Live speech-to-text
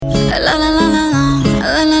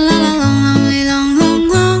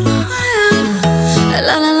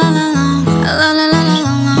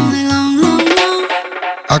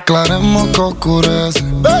que oscurece.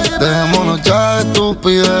 Dejémonos ya de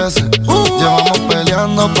estupideces. Llevamos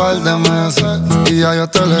peleando un par de meses y ya yo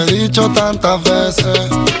te lo he dicho tantas veces.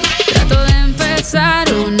 Trato de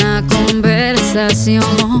empezar una conversación,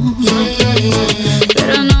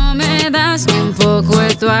 pero no me das ni un poco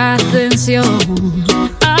de tu atención.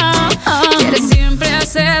 Quieres siempre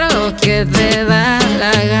hacer lo que te da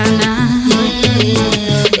la gana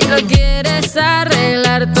y lo quieres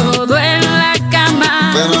arreglar todo en la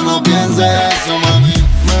cama. Pero no pienses eso, mami.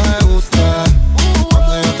 Me gusta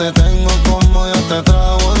cuando yo te tengo como yo te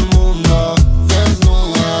trago el mundo.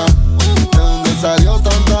 Desnuda, de donde salió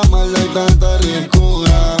tanta maldad y tanta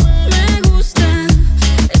ricura. Me gusta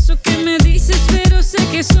eso que me dices, pero sé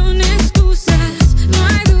que son excusas. No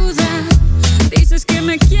hay duda. Dices que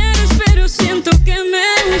me quieres, pero siento que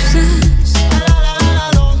me usas.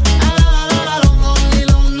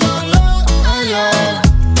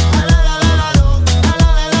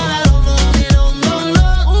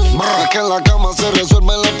 Es que en la cama se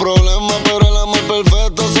resuelven los problemas, pero el amor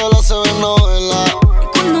perfecto solo se ve en novela.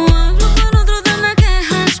 Cuando hablo con otro te me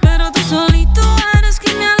quejas, pero tú solito eres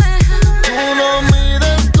quien me aleja. Tú no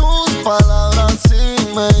mides tus palabras si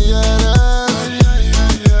me hieres.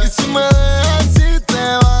 Y si me dejas, si te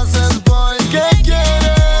vas es porque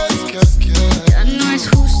quieres. Ya no es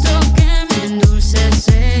justo que me endulces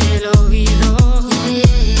el oído,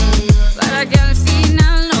 para que al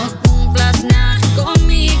final no cumplas nada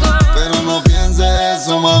conmigo. Pero no pienses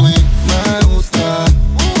eso, mami. Me gusta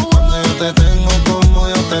cuando yo te tengo como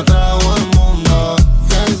yo te trago el mundo.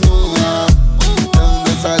 Desnuda, de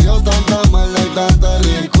donde salió tanta maldad y tanta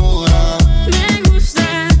ricura. Me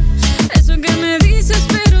gusta eso que me dices,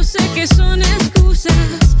 pero sé que son excusas.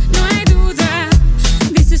 No hay duda.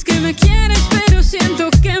 Dices que me quieres, pero siento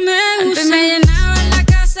que me usas. Antes me llenaba la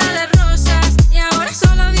casa de rosas y ahora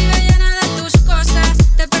solo vive llena de tus cosas.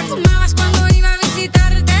 Te perfumabas cuando iba a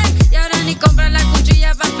visitarte y ahora ni compras la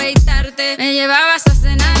cuchilla para afeitarte. Me llevabas a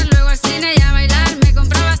cenar, luego al cine y a bailar. Me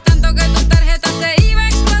comprabas tanto que tu tarjeta se iba a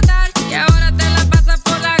explotar y ahora te la pasas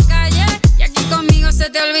por la calle y aquí conmigo se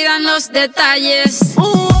te olvidan los detalles.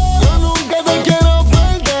 Yo nunca te quiero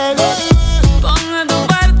perder. Pon de tu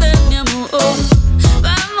parte, mi amor.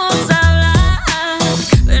 Vamos a hablar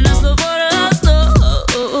de esto por los dos.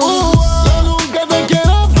 Yo nunca te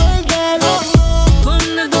quiero perder. Pon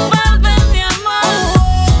de tu parte, mi amor.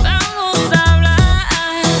 Vamos a hablar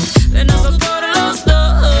de esto por los dos.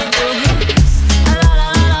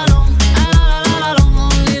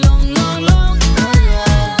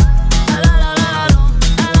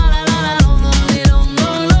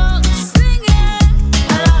 Sing it.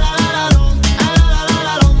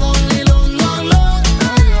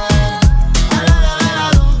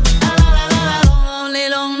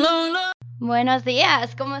 Buenos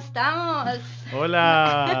días, ¿cómo estamos?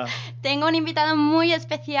 Hola. Tengo un invitado muy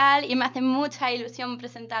especial y me hace mucha ilusión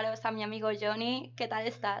presentaros a mi amigo Johnny. ¿Qué tal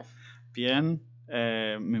estás? Bien,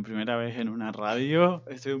 mi primera vez en una radio.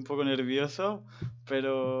 Estoy un poco nervioso,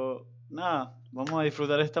 pero nada, vamos a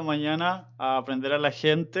disfrutar esta mañana, a aprender a la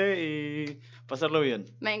gente y pasarlo bien.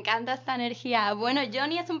 Me encanta esta energía. Bueno,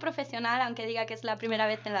 Johnny es un profesional, aunque diga que es la primera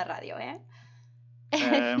vez en la radio, ¿eh?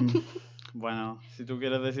 Bueno, si tú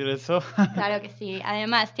quieres decir eso. Claro que sí.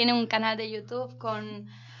 Además, tiene un canal de YouTube con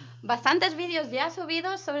bastantes vídeos ya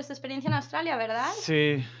subidos sobre su experiencia en Australia, ¿verdad?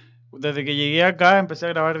 Sí, desde que llegué acá empecé a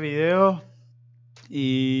grabar videos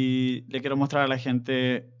y le quiero mostrar a la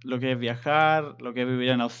gente lo que es viajar, lo que es vivir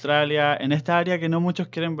en Australia, en esta área que no muchos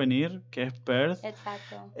quieren venir, que es Perth.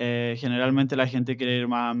 Exacto. Generalmente la gente quiere ir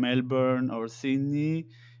más a Melbourne o Sydney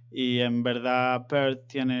y en verdad Perth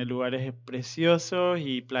tiene lugares preciosos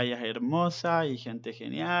y playas hermosas y gente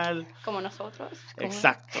genial. Como nosotros.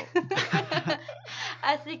 Exacto.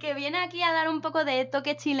 Así que viene aquí a dar un poco de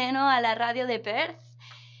toque chileno a la radio de Perth.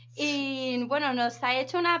 Y bueno, nos ha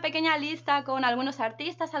hecho una pequeña lista con algunos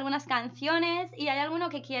artistas, algunas canciones. ¿Y hay alguno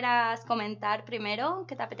que quieras comentar primero,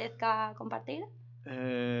 que te apetezca compartir?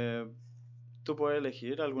 Tú puedes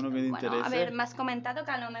elegir alguno que te interese. A ver, me has comentado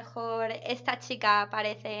que a lo mejor esta chica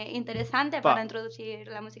parece interesante para introducir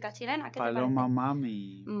la música chilena. ¿Qué Paloma te parece?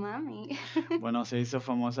 Mami. Mami. Bueno, se hizo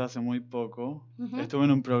famosa hace muy poco. Ujú. Estuvo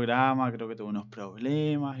en un programa, creo que tuvo unos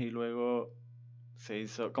problemas y luego se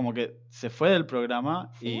hizo, como que se fue del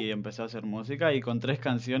programa ¿Sí? y empezó a hacer música y con 3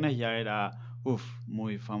 canciones ya era,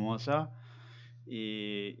 muy famosa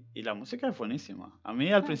y la música es buenísima. A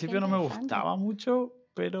mí al qué principio no me interesante. gustaba mucho,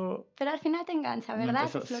 pero Pero al final te engancha, me ¿verdad?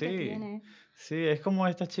 empezó, Es lo que tiene. sí, es como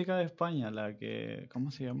esta chica de España, la que,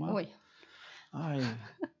 ¿cómo se llama? Uy. Ay,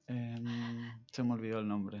 se me olvidó el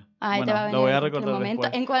nombre. Ay, te Bueno, va a venir lo voy a en cualquier recordar momento.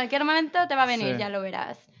 después. En cualquier momento te va a venir, Sí. ya lo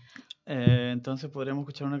verás. Entonces podríamos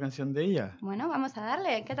escuchar una canción de ella. Bueno, vamos a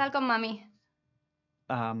darle. ¿Qué tal con mami?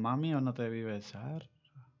 ¿A mami o no te debí besar?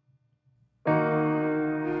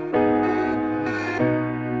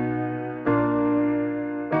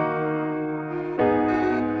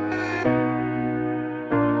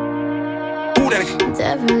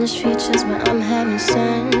 Devilish features, but I'm having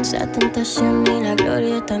sense. La tentación y la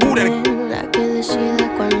gloria también. La que decide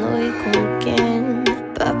cuándo y con quién.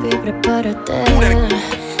 Papi, prepárate.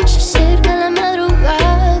 Se acerca la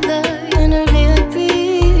madrugada y en el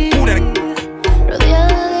VIP,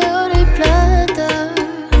 rodeada de oro y plata.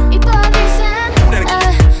 Y todas dicen, I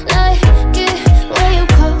like it when you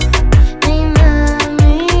call me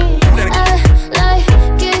mami. I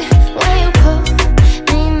like it when you call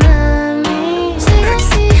me mami.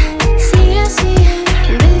 Sigue así,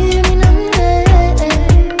 di mi nombre.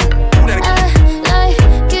 I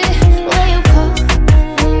like it when you call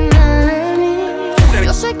me mami.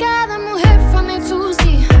 Yo soy cada mujer from A to Z,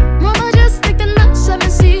 more majestic than the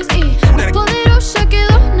seven seas. Y más poderosa que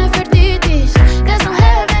dos Nefertitis. There's no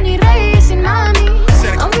heaven ni rey sin mami.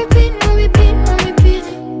 On repeat, on repeat, on repeat.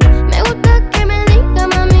 Me gusta que me diga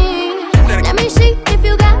mami. Let me see if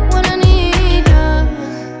you got what I need.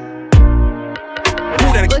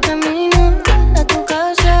 Voy camino a tu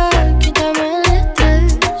casa, quítame el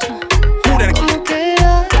estrés. Como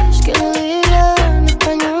quieras que lo diga en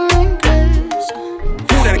español o inglés.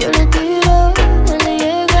 Yo le tiro, él le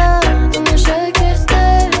llega, donde sé que esté.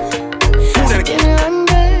 Si tiene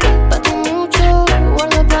hambre, pate mucho,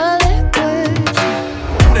 guarda pa' después.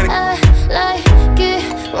 I like it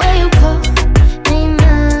when you call me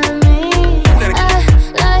mami. I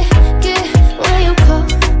like it when you call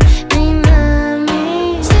me mami.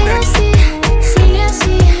 Sigue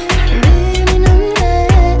así, di mi nombre.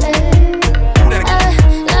 I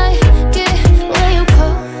like it when you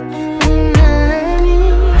call me mami.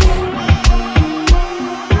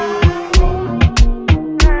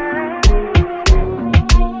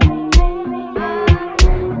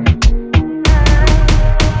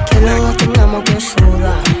 Que luego tengamos que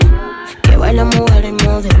sudar, que baila mujer en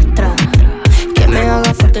modo extra, que me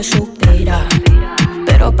haga fuerte suspirar,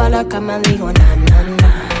 pero pa' la cama digo na na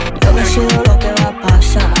na. Yo decido lo que va a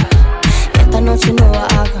pasar, esta noche no va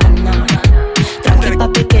a ganar. Tranqui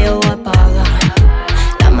papi que yo voy a pagar,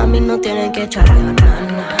 la mami no tiene que echar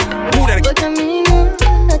ganas. Voy camino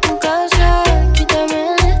a tu casa, quítame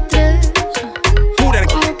el estrés.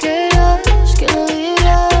 Como quieras que lo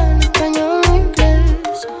diga en español o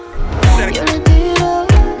inglés. Yo le tiro,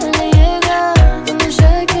 él le llega, donde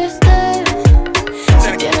sé que esté. Si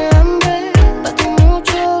tiene hambre, pate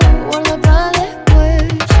mucho, guarda pa' después.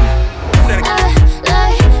 I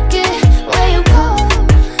like it when you call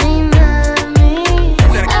me mami.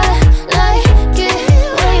 I like it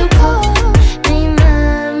when you call me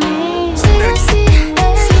mami. Sigue así,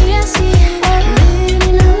 di mi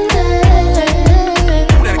nombre.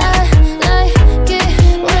 I like it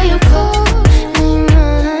when you call me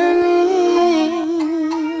mami.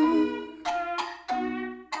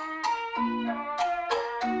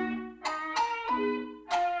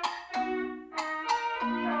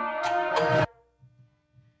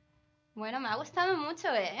 Bueno, me ha gustado mucho,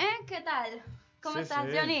 ¿eh? ¿Qué tal? ¿Cómo Sí, estás,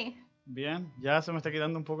 sí. Johnny? Bien, ya se me está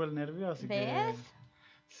quitando un poco el nervio, así que... ¿Ves?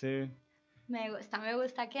 Sí. Me gusta, me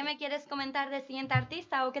gusta. ¿Qué me quieres comentar del siguiente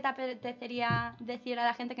artista o qué te apetecería decir a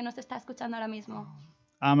la gente que nos está escuchando ahora mismo?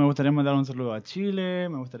 Me gustaría mandar un saludo a Chile,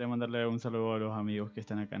 me gustaría mandarle un saludo a los amigos que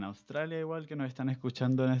están acá en Australia, igual que nos están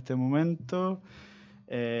escuchando en este momento.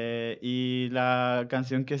 Y la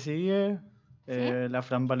canción que sigue, la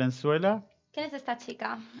Fran Valenzuela, ¿Quién es esta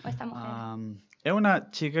chica o esta mujer? es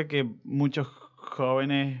una chica que muchos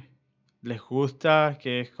jóvenes les gusta,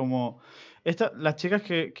 que es como... las chicas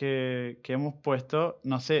que hemos puesto,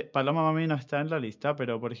 no sé, Paloma Mami no está en la lista,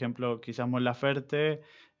 pero por ejemplo, quizás Mon Laferte,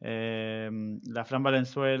 la Fran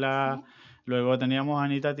Valenzuela, Sí. luego teníamos a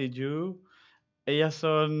Anita Tijoux. Ellas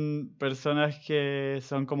son personas que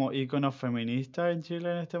son como íconos feministas en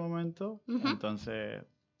Chile en este momento. Ujú. Entonces,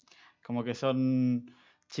 como que son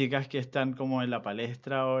chicas que están como en la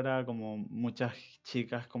palestra ahora, como muchas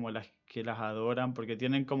chicas como las que las adoran, porque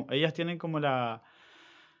tienen como, ellas tienen como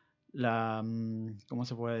 ¿cómo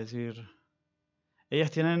se puede decir? Ellas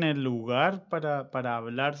tienen el lugar para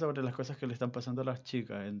hablar sobre las cosas que le están pasando a las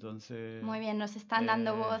chicas, entonces... Muy bien, nos están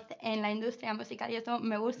dando eh, voz en la industria musical y esto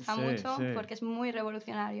me gusta sí, mucho sí. porque es muy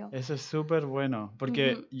revolucionario. Eso es súper bueno,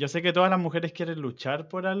 porque Ujú. yo sé que todas las mujeres quieren luchar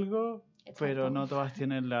por algo, pero Exacto. no todas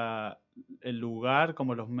tienen el lugar,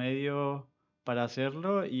 como los medios para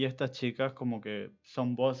hacerlo, y estas chicas como que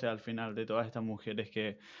son voces al final de todas estas mujeres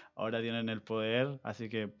que ahora tienen el poder, así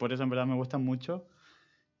que por eso en verdad me gustan mucho.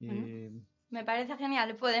 Me parece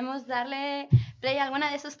genial. Podemos darle play a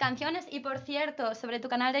alguna de sus canciones. Y por cierto, sobre tu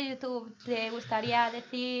canal de YouTube, ¿te gustaría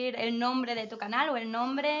decir el nombre de tu canal o el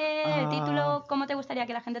nombre, el título? ¿Cómo te gustaría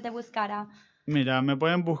que la gente te buscara? Mira, me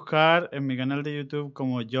pueden buscar en mi canal de YouTube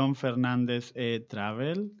como John Fernández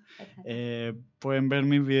Travel. Pueden ver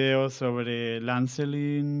mis videos sobre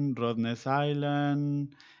Lancelin, Rottnest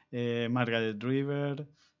Island, Margaret River.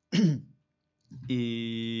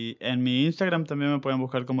 Y en mi Instagram también me pueden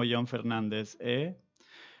buscar como John Fernández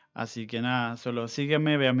Así que nada, solo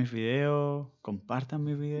sígueme, vean mis videos, compartan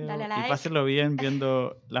mis videos Dale a y like. pásenlo bien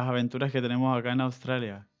viendo las aventuras que tenemos acá en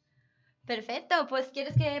Australia. Perfecto, pues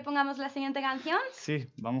 ¿quieres que pongamos la siguiente canción? Sí,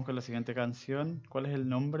 vamos con la siguiente canción. ¿Cuál es el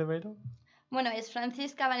nombre, Vero? Bueno, es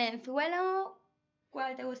Francisca Valenzuela.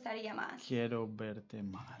 ¿Cuál te gustaría más? Quiero verte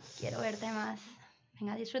más. Quiero verte más.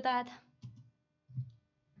 Venga, disfrutad.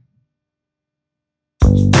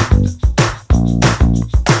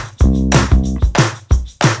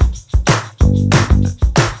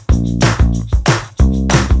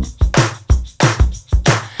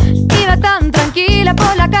 Iba tan tranquila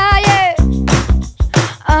por la calle,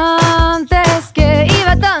 antes que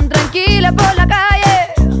iba tan tranquila por la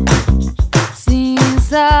calle, sin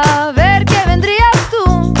saber que vendrías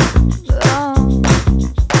tú.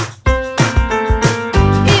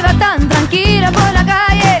 Iba tan tranquila por la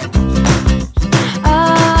calle,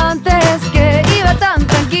 antes que iba tan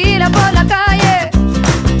tranquila por la calle,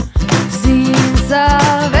 sin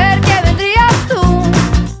saber que vendrías tú.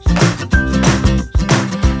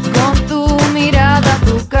 Con tu mirada,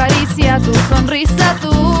 tu caricia, tu sonrisa,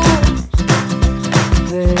 tu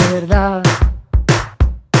verdad.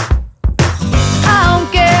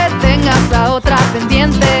 Aunque tengas a otra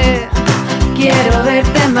pendiente, quiero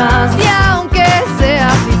verte más. Y aunque sea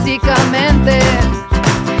físicamente,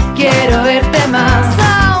 quiero verte más.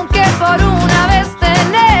 Aunque por una vez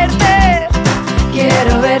tenerte,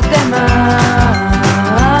 quiero verte más.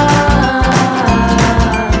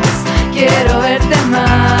 Quiero verte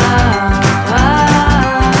más.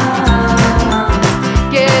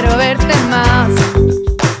 Quiero verte más.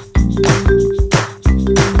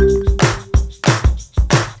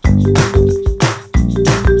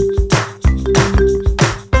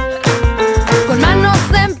 Con manos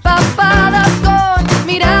empapadas, con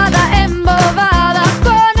mirada embobada,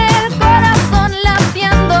 con el corazón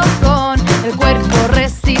latiendo, con el cuerpo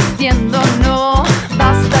resistiendo. No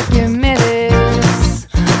basta que me des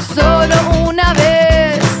solo una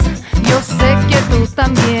vez, yo sé que tú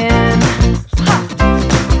también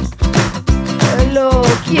lo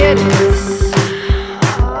quieres.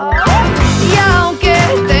 Y aunque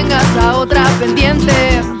tengas a otra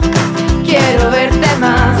pendiente, quiero verte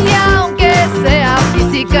más. Y aunque sea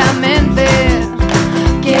físicamente,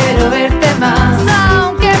 quiero verte más.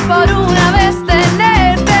 Aunque por una vez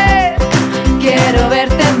tenerte, quiero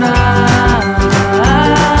verte más.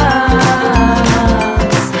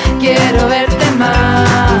 Quiero verte más.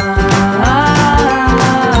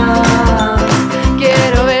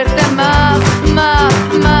 Quiero verte más, más,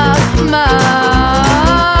 más, más.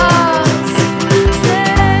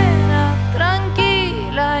 Serena,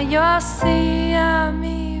 tranquila, yo hacía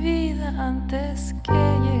mi vida antes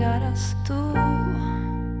que llegaras tú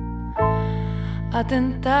a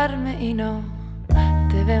tentarme y no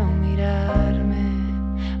te veo mirarme.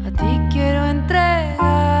 A ti quiero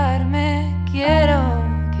entregarme, quiero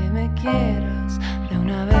que me quieras de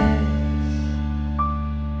una vez,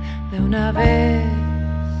 de una vez,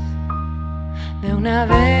 de una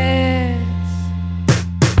vez.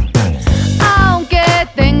 Aunque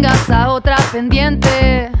tengas a otra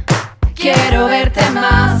pendiente, quiero verte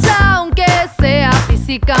más. Aunque sea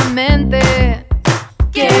físicamente,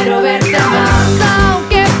 quiero verte más.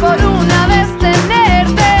 Aunque por una vez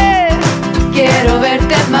tenerte, quiero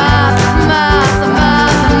verte más, más,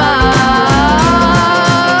 más, más.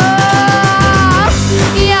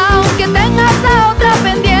 Y aunque tengas a otra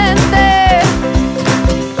pendiente,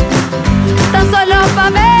 tan solo para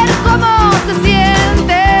ver cómo se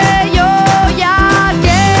siente, yo ya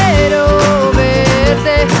quiero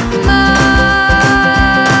verte más.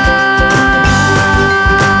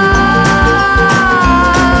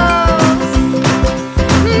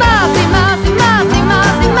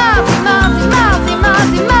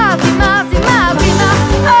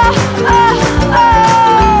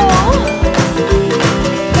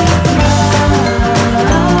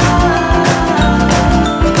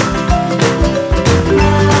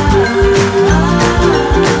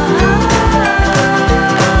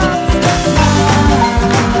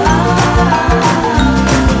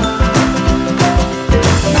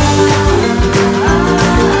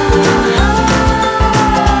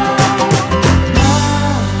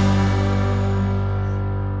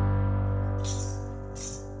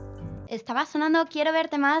 estaba sonando Quiero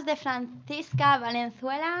verte más de Francisca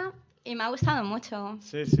Valenzuela y me ha gustado mucho.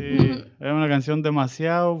 Sí, es una canción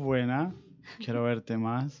demasiado buena. Quiero verte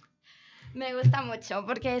más. Me gusta mucho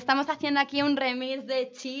porque estamos haciendo aquí un remix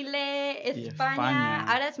de Chile, España.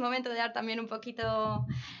 Ahora es momento de dar también un poquito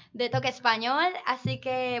de toque español. Así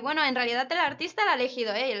que, bueno, en realidad el artista lo ha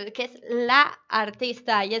elegido él, que es la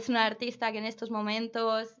artista. Y es una artista que en estos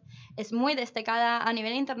momentos es muy destacada a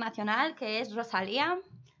nivel internacional, que es Rosalía.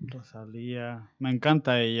 Me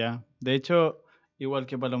encanta ella. De hecho, igual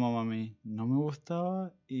que Paloma Mami, no me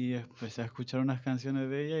gustaba y empecé a escuchar unas canciones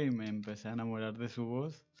de ella y me empecé a enamorar de su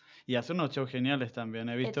voz. Y hace unos shows geniales también.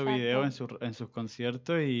 He visto videos en sus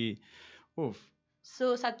conciertos y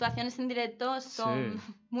sus actuaciones en directo son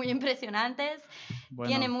muy impresionantes. Bueno.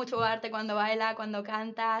 Tiene mucho arte cuando baila, cuando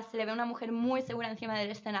canta. Se le ve una mujer muy segura encima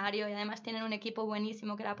del escenario y además tienen un equipo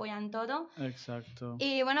buenísimo que la apoya en todo. Exacto.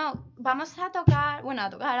 Y bueno, vamos a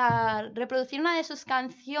reproducir una de sus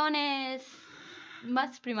canciones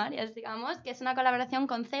más primarias, digamos, que es una colaboración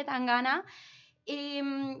con Z Tangana. Y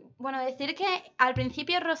bueno, decir que al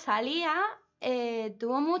principio Rosalía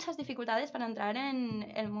tuvo muchas dificultades para entrar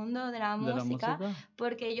en el mundo de la música,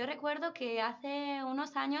 porque yo recuerdo que hace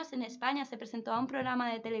unos años en España se presentó a un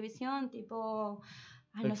programa de televisión tipo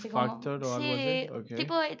X Factor o algo así. Okay.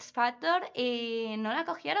 Tipo X Factor, y no la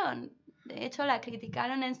cogieron. De hecho, la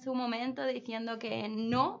criticaron en su momento diciendo que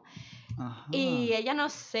no. Ajá. Y ella no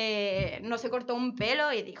se cortó un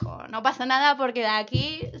pelo y dijo, no pasa nada porque de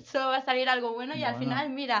aquí solo va a salir algo bueno. Y al final,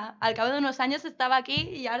 mira, al cabo de unos años estaba aquí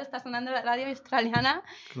y ahora está sonando la radio australiana.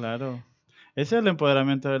 Claro. Ese es el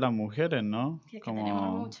empoderamiento de las mujeres, ¿no? Que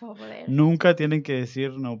tenemos mucho poder. Nunca tienen que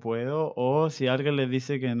decir no puedo, o si alguien les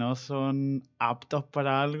dice que no son aptos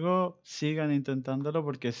para algo, sigan intentándolo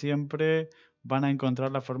porque siempre van a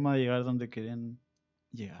encontrar la forma de llegar donde quieren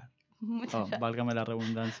llegar. Muchas gracias. Válgame la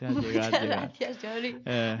redundancia, llegar. Gracias, Jory.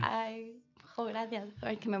 Gracias.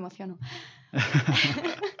 Ay, que me emociono.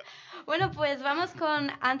 Bueno, pues vamos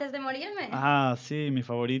con Antes de morirme. Ah, sí, mi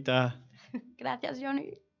favorita. Gracias, Johnny.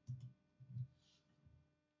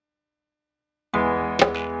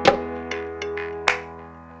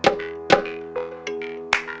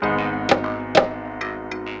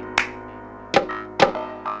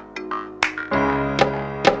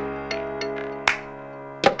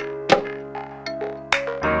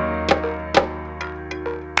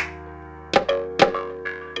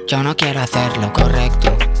 Yo no quiero hacer lo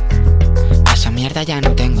correcto. Pa' esa mierda ya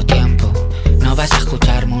no tengo tiempo. No vas a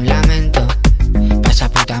escucharme un lamento. Pa' esa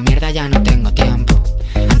puta mierda ya no tengo tiempo.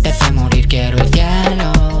 Antes de morir quiero el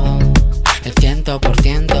cielo, el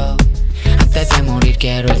 100%. Antes de morir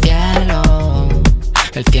quiero el cielo,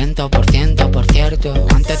 el 100%, por cierto.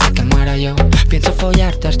 Antes de que muera yo, pienso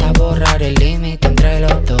follarte hasta borrar el límite entre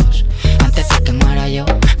los dos. Antes de que muera yo,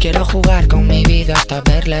 quiero jugar con mi vida hasta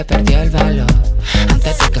verle perdió el valor.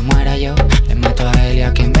 Antes de que muera yo, le mato a él y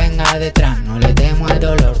a quien venga detrás. No le temo al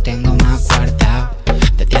dolor, tengo más guardado.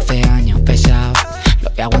 Desde hace años pesado, lo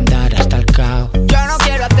voy a aguantar hasta el caos. Yo no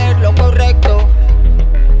quiero hacer lo correcto.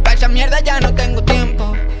 Pa' esa mierda ya no tengo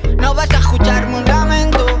tiempo. No vas a escucharme un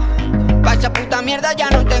lamento. Pa' esa puta mierda ya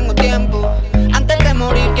no tengo tiempo. Antes de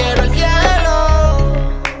morir quiero el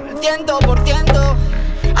cielo, el 100%.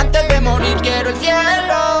 Antes de morir quiero el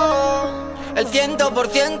cielo, el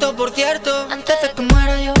 100%, por cierto. Antes de que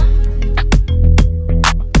muera yo,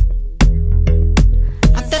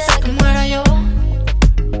 antes de que muera yo,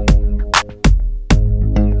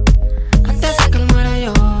 antes de que muera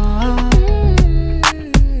yo,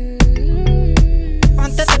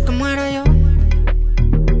 antes de que muera yo,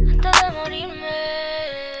 antes de morirme.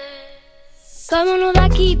 Vámonos de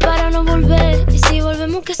aquí para no volver. Y si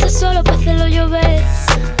volvemos que sea solo para hacerlo llover.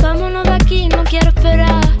 Vámonos de aquí, no quiero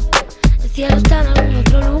esperar. El cielo está en algún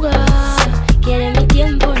otro lugar. Quiere mi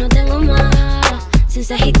tiempo, no tengo más. Sin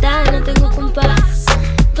ser gitana, tengo compás.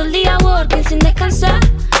 Todo el día working sin descansar.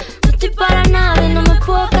 No estoy para nada y no me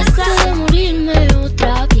puedo casar. Antes de morirme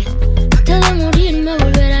otra vez. Antes de morirme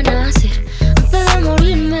volver a nacer. Antes de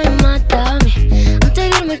morirme mátame. Antes de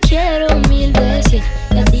irme quiero 1000 de 100.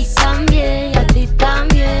 Y a ti también, y a ti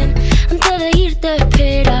también. Antes de irte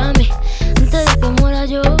espérame. Antes de que muera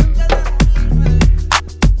yo.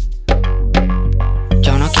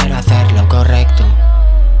 Yo no quiero hacer lo correcto.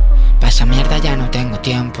 Pa' esa mierda ya no tengo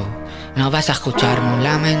tiempo. No vas a escucharme un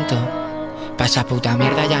lamento. Pa' esa puta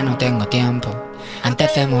mierda ya no tengo tiempo.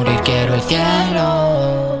 Antes de morir quiero el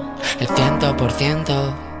cielo, el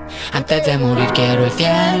 100%. Antes de morir quiero el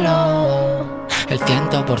cielo, el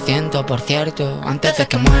 100%, por cierto. Antes de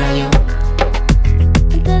que muera yo,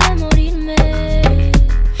 antes de morirme.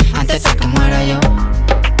 antes de que muera yo,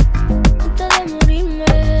 Antes de morirme.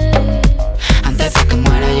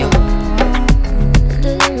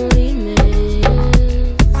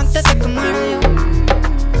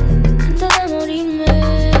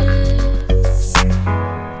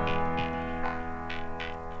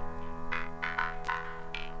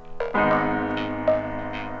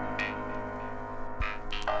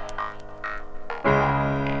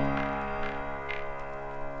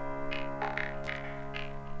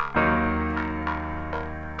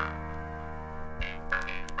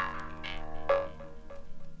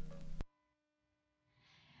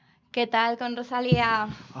 ¿Qué tal con Rosalía?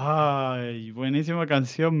 Ay, buenísima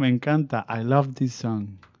canción, me encanta. I love this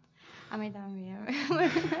song. A mí también.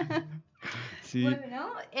 Sí, Bueno,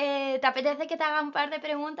 ¿te apetece que te haga un par de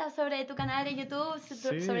preguntas sobre tu canal de YouTube,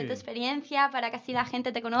 sobre tu sí, experiencia, para que así la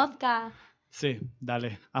gente te conozca? sí,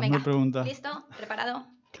 dale, hazme Venga, preguntas. ¿listo? ¿Preparado?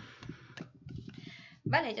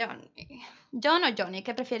 Vale, John. ¿John o Johnny?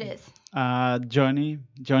 ¿Qué prefieres? Johnny,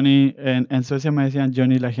 en Suecia me decían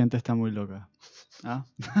Johnny, la gente está muy loca. ¿Ah?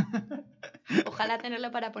 Ojalá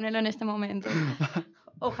tenerlo para ponerlo en este momento.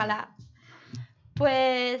 Ojalá.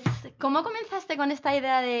 Pues, ¿cómo comenzaste con esta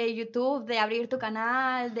idea de YouTube, de abrir tu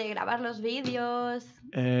canal, de grabar los vídeos?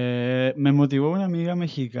 Me motivó una amiga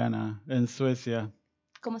mexicana en Suecia,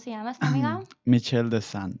 ¿Cómo se llama esta amiga? Michelle de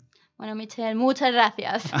San. Bueno, Michelle, muchas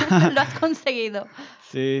gracias. Lo has conseguido.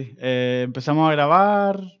 Sí, empezamos a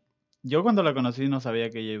grabar. Yo cuando la conocí no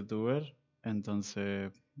sabía que ella era youtuber,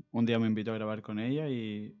 entonces un día me invitó a grabar con ella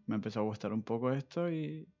y me empezó a gustar un poco esto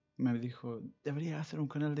y me dijo, deberías hacer un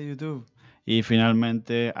canal de YouTube. Y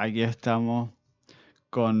finalmente aquí estamos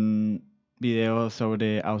con videos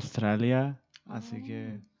sobre Australia, así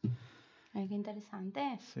que Ay, qué interesante.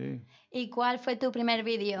 sí. ¿Y cuál fue tu primer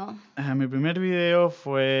vídeo? Mi primer video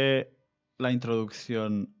fue la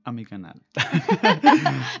introducción a mi canal.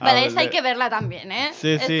 Vale, esa hay Hablé- que verla también, ¿eh?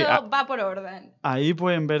 Sí, sí, Esto va por orden. ahí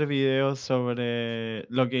pueden ver videos sobre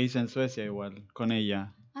lo que hice en Suecia igual, con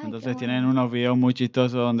ella. Ay, qué Entonces tienen bueno. unos videos muy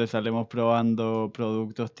chistosos donde salimos probando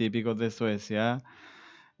productos típicos de Suecia.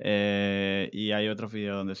 Y hay otros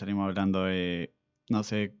videos donde salimos hablando de, no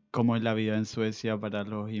sé, cómo es la vida en Suecia para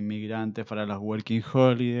los inmigrantes, para las working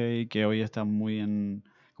holiday, que hoy están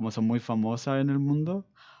como son muy famosas en el mundo.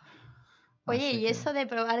 Oye, Así y que eso de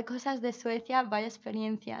probar cosas de Suecia, vaya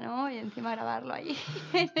experiencia, ¿no? Y encima grabarlo ahí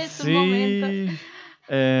en esos momentos.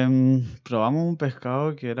 sí, probamos un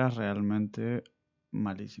pescado que era realmente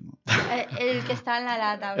malísimo. El que está en la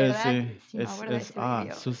lata, ¿verdad? Sí, Sí, me acuerdo de ese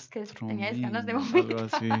vídeo. Es que teníais ganas de sustroming, algo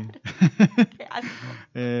vomitar. así. Qué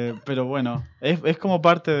asco. Pero bueno, es como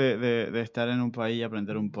parte de estar en un país y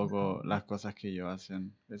aprender un poco las cosas que ellos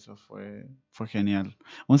hacen. Eso fue genial.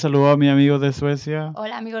 Un saludo a mis amigos de Suecia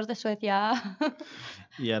Hola, amigos de Suecia.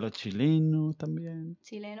 y a los chilenos también.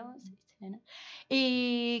 Chilenos, sí, chilenos.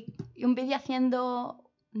 Y un vídeo haciendo,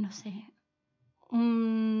 no sé,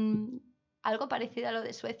 algo parecido a lo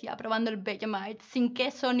de Suecia, probando el Vegemite sin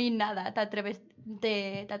queso ni nada. ¿Te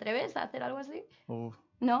atreves a hacer algo así? Uf,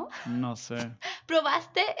 ¿No? no sé.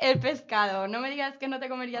 Probaste el pescado. No me digas que no te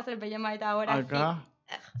comerías el Vegemite ahora Acá,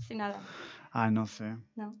 sin nada. no sé.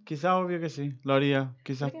 No. Quizás obvio que sí, lo haría. ¿Por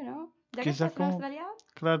Quizás, qué no? ¿Ya que quizás estás en como, Australia?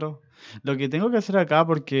 claro. Lo que tengo que hacer acá,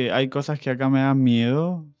 porque hay cosas que acá me dan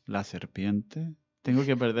miedo, la serpiente, tengo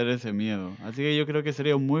que perder ese miedo. Así que yo creo que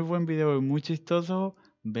sería un muy buen video y muy chistoso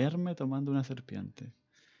verme tomando una serpiente.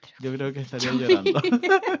 Yo creo que estaría llorando.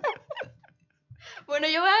 Bueno,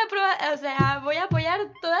 yo voy a probar, o sea, voy a apoyar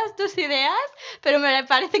todas tus ideas, pero me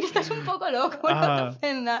parece que estás un poco loco, no te Ah,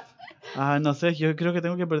 ofendas. no sé, yo creo que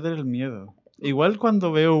tengo que perder el miedo. Igual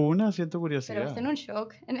cuando veo una siento Pero curiosidad. vas en un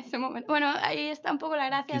shock en ese momento. Bueno, ahí está un poco la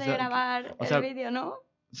gracia de Quizá, grabar o el sea, vídeo, ¿no?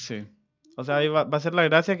 sí. O sea, ahí va a ser la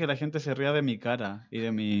gracia que la gente se ría de mi cara y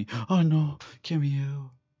de mi, oh no, qué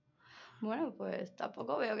miedo. Bueno, pues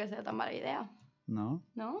tampoco veo que sea tan mala idea, ¿No?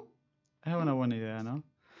 ¿no? Es una buena idea, ¿no?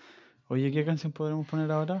 Oye, ¿qué canción podremos poner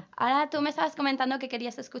ahora? Ahora tú me estabas comentando que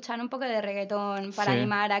querías escuchar un poco de reggaetón para Sí.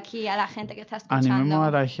 animar aquí a la gente que está Animemos a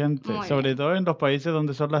escuchando. la gente, Muy sobre bien. todo en los países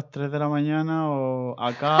donde son las 3 de la mañana o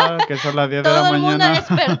acá, que son las 10 de la Todo el mundo a mañana.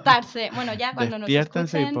 despertarse. Bueno, ya cuando nos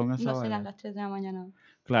Despiértense y escuchen pónganse a no serán bailar. las 3 de la mañana.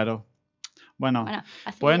 Claro. Bueno, Bueno,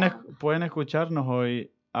 así pueden, ya. pueden escucharnos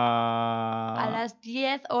hoy A las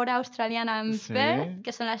 10 hora australiana en Sí. Perth,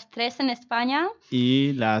 que son las 3 en España.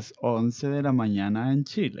 Y las 11 de la mañana en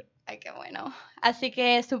Chile. Ay, qué bueno. Así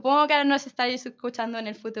que supongo que ahora nos estaréis escuchando en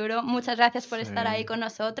el futuro. Muchas gracias por Sí. estar ahí con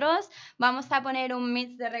nosotros. Vamos a poner un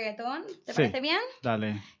mix de reggaetón. ¿Te Sí. parece bien?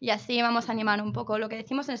 Dale. Y así vamos a animar un poco lo que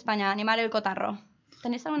decimos en España, animar el cotarro.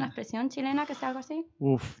 ¿Tenéis alguna expresión chilena que sea algo así?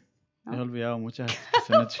 Uf, ¿No? he olvidado muchas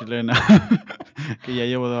expresiones chilenas que ya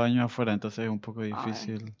llevo 2 años afuera, entonces es un poco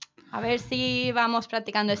difícil. A ver si vamos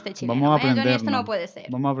practicando este chileno. Vamos a Johnny, aprendernos. esto no puede ser.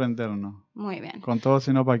 Vamos a aprendernos. Muy bien. Con todo,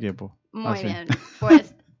 si no, ¿pa' qué, po? Muy Así. bien.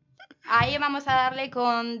 Pues ahí vamos a darle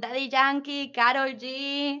con Daddy Yankee, Karol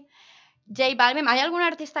G, J Balvin. ¿Hay algún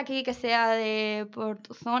artista aquí que sea de por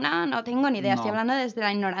tu zona? No tengo ni idea. Estoy No. hablando desde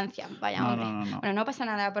la ignorancia. Vaya, No, hombre. no. Bueno, no pasa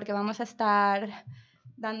nada porque vamos a estar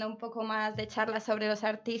dando un poco más de charlas sobre los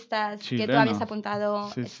artistas que tú Chilenos. habías apuntado.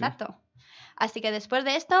 Sí, sí. Exacto. Así que después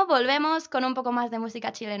de esto volvemos con un poco más de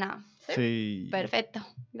música chilena. ¿Sí? Sí. Perfecto.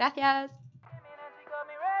 Gracias. She got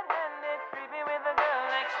me red-handed, creeping with the girl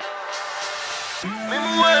next door. Mi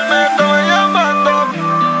mujer me estaba llamando.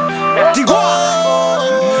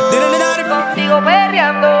 Contigo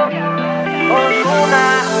perreando. Osuna.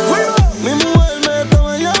 Mi mujer me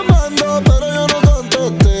estaba llamando, pero yo no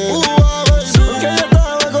contesté. Porque ella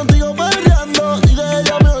estaba contigo perreando y de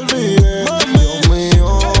ella me olvidé. Dios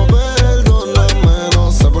mío, perdóname,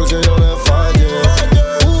 no sé por qué yo le fallé.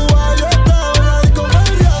 Yo estaba en la disco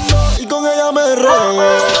perreando y con ella me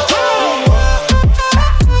regué.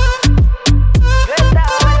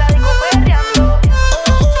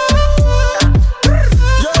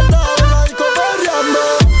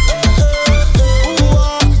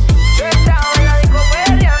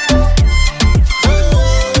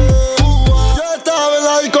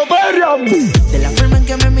 De la forma en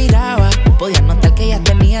que me miraba, podía notar que ella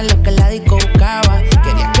tenía lo que la disco buscaba.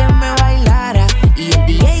 Quería que me bailara y el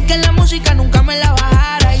DJ que la música nunca me la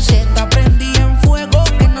bajara. Y se está prendida en fuego,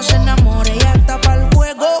 que no se enamore, ella está pa'l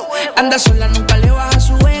juego. Anda sola, nunca le baja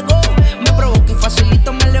su ego. Me provoca y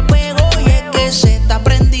facilito me le pego. Y es que se está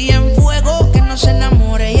prendida en fuego, que no se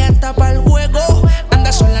enamore, ella está pa'l juego.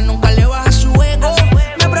 Anda sola, nunca le baja su ego.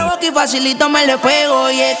 Me provoca y facilito me le pego.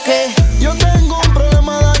 Y es que yo tengo un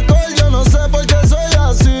problema de alcohol, yo no sé por qué soy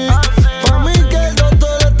así. Pa' mí que el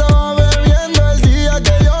doctor estaba bebiendo el día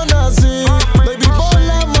que yo nací. Baby, pon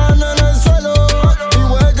la mano en el suelo y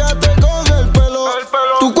huégate con el pelo.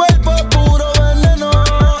 Tu cuerpo es puro veneno,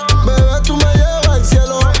 bebé, tú me llevas al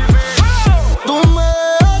cielo. Tú me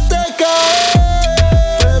dejaste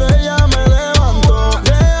caer, pero ella me levantó.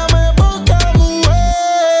 Déjame poca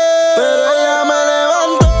mujer, pero ella me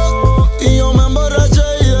levantó. Y yo me emborraché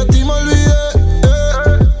y de ti me olvidé.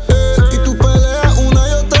 Y tú peleas una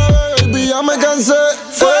y otra vez, baby, ya me cansé.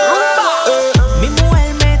 mi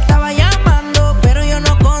mujer me estaba llamando, pero yo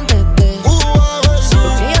no contesté.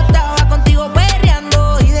 Porque yo estaba contigo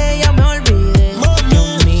perreando y de ella me olvidé.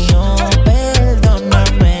 Dios mío,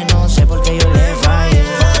 perdóname, no sé por qué yo le fallé.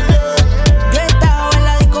 Yo estaba en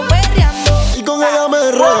la disco perreando Y con ella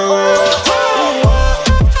me regué.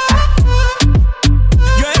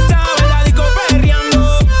 Yo estaba en la disco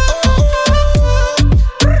perreando.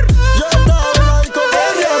 Yo estaba en la disco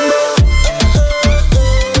perreando.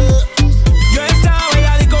 Yo estaba en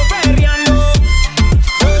la disco perreando.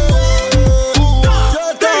 Yo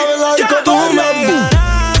estaba en la disco Tú me perreando.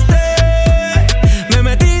 ganaste, me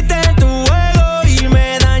metiste en tu juego y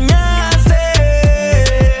me dañaste.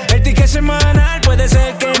 El ticket semanal puede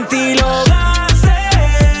ser que en ti lo gaste.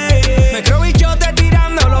 Me creo bichote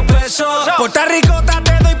tirando los pesos. Puerto Ricota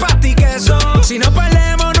te doy pa' ti queso. Si no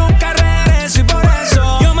perdemos nunca regreso y por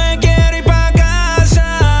eso yo me quiero ir pa'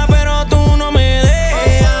 casa, pero tú no me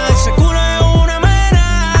dejas. Ese culo es una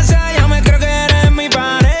amenaza, ya me creo que eres mi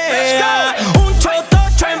pareja. Un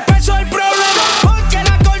chotocho empezó el problema, porque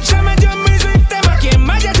la alcohol se metió en mi sistema. Quien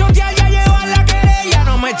vaya a chotear ya lleva la querella.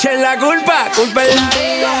 No me echen la culpa, culpa es la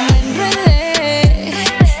Contigo me enredé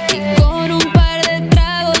y con un par de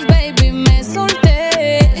tragos, baby, me solté.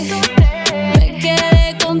 Me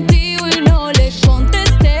quedé contigo y no le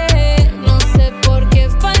contesté. No sé por qué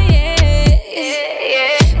fallé,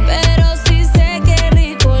 pero sí sé que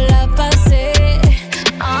rico la pasé.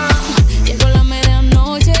 Llegó la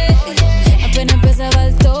medianoche, apenas empezaba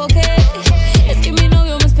el toque. Es que mi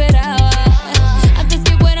novio me esperaba antes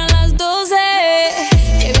que fueran las 12.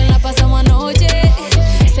 Qué bien la pasamos anoche.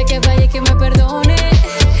 Sé que fallé, que me perdone.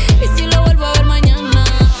 Y si lo vuelvo a ver mañana,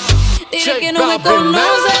 diré que no me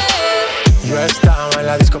conoce. Yo estaba en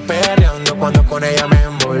la disco perreando cuando con ella me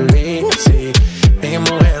envolví. Sí, mi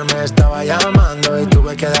mujer me estaba llamando y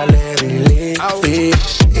tuve que darle delete.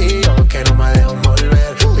 Y yo que no me dejo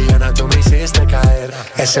envolver, villana, tú me hiciste caer.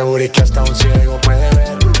 Ese booty que hasta un ciego puede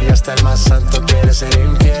ver, y hasta el más santo quiere ser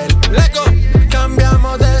infiel.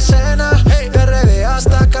 Cambiamos de escena, de RD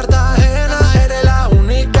hasta Cartagena. Eres la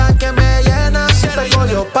única que me llena. Si pego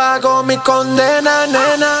yo pago mi condena,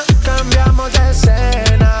 nena. Cambiamos de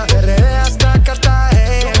escena, de RD hasta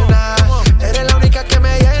Cartagena. Eres la única que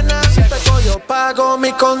me llena. Si pego yo pago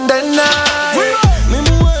mi condena. Mi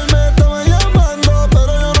mujer me estaba llamando,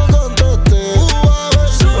 pero yo no contesté.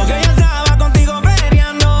 Porque ella estaba contigo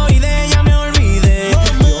peleando y de ella me olvidé.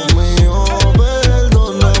 Dios mío,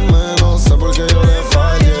 perdóname, no sé por qué yo le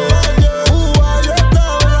fallé. Yo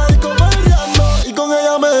estaba en la disco perreando y con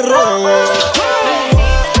ella me regué.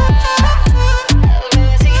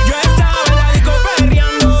 Yo estaba en la disco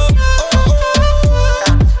perreando.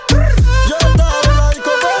 Yo estaba en la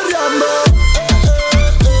disco perreando.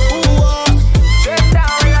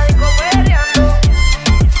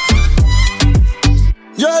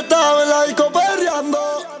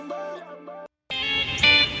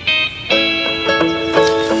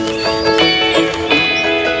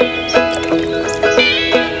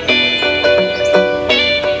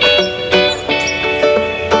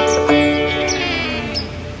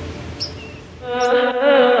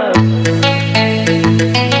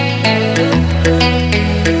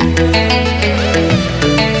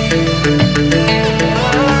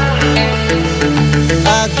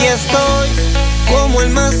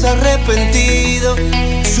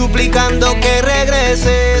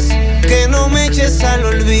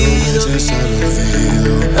 noches al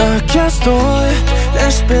olvido. Aquí estoy,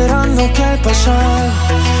 esperando que el pasado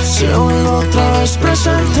se vuelva otra vez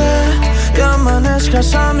presente y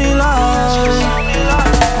amanezcas a mi lado.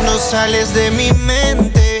 No sales de mi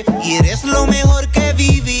mente y eres lo mejor que he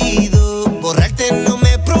vivido. Borrarte no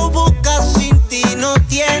me provoca, sin ti no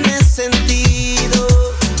tiene sentido.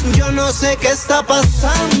 Yo no sé qué está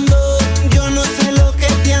pasando, yo no sé lo que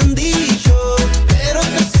te han dicho, pero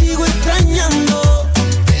te sigo extrañando.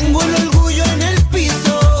 Tengo el orgullo en el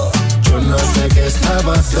piso. Yo no sé qué está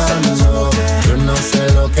pasando, yo no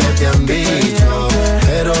sé lo que te han dicho,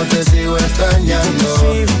 pero te sigo extrañando.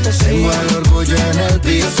 Tengo el orgullo en el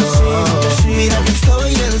piso. Mira que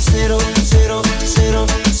estoy en 0, 0, 0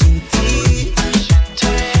 sin ti.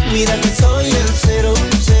 Mira que estoy en 0,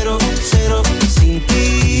 0, 0 sin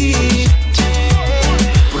ti.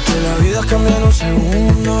 Porque la vida cambia en un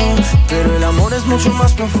segundo, pero el amor es mucho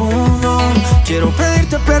más profundo. Quiero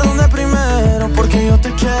pedirte perdón de primero, porque yo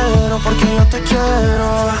te quiero, porque yo te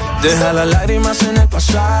quiero. Deja las lágrimas en el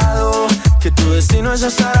pasado, que tu destino es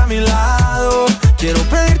estar a mi lado. Quiero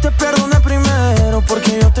pedirte perdón de primero,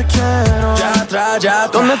 porque yo te quiero. Ya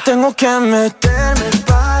atrás, ¿dónde tengo que meterme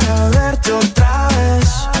para verte otra vez?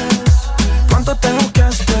 ¿Cuánto tengo que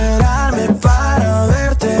esperarme para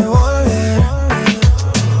verte volver?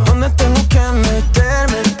 ¿Dónde tengo que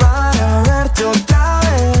meterme para verte otra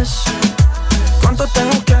vez? ¿Cuánto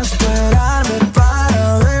tengo que esperarme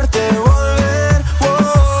para verte volver?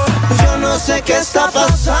 Yo no sé qué está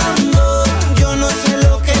pasando, yo no sé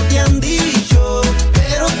lo que te han dicho,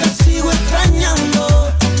 pero te sigo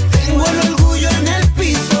extrañando. Tengo el orgullo en el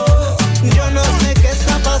piso. Yo no sé qué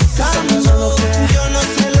está pasando, yo no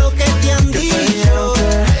sé lo que te han dicho,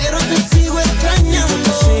 pero te sigo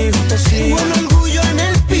extrañando. Tengo el orgullo en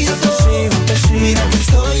el piso. Mira que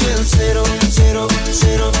estoy en 0, 0,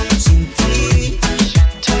 0 sin ti.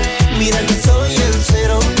 Mira que estoy en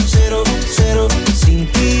 0, 0, 0 sin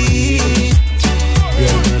ti.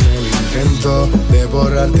 Pierdo en el intento de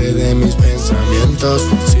borrarte de mis pensamientos.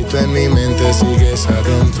 Si tú en mi mente sigues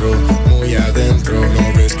adentro, muy adentro,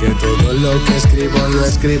 no ves que todo lo que escribo lo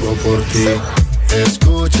escribo por ti.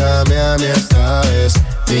 Escúchame a mí esta vez,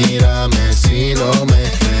 mírame si no me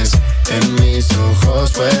crees. En mis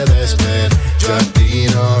ojos puedes ver, yo a ti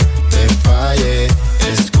no te fallé.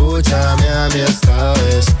 Escúchame a mí esta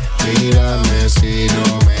vez, mírame si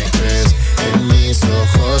no me crees. En mis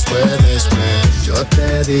ojos puedes ver, yo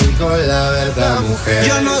te digo la verdad, mujer.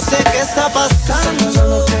 Yo no sé qué está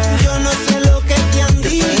pasando, yo no sé lo que te han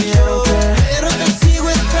dicho, pero te sigo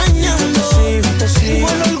extrañando. Tengo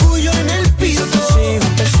el orgullo en el piso.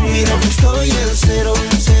 Mira que estoy en 0,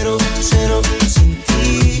 0, 0 sin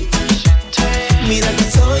ti. Mira que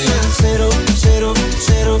estoy en 0, 0,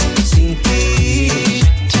 0 sin ti.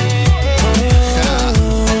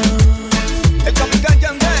 El capitán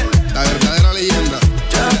Yandel, la verdadera leyenda.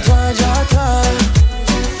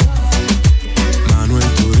 Manuel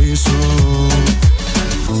Turizo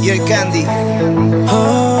Y el Candy.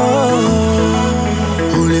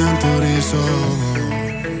 Julián Turizo.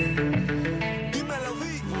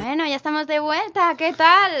 Bueno, ya estamos de vuelta, ¿qué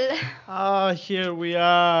tal? Ah, here we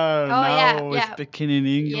are. Now yeah. speaking in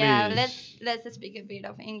English. Yeah, let's speak a bit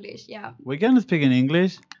of English, yeah. We can speak in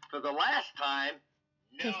English. For the last time,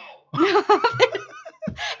 no.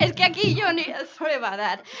 Es que aquí Johnny, sorry about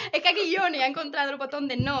that. Es que aquí Johnny ha encontrado el botón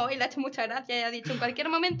de no y le ha hecho mucha gracia y ha dicho en cualquier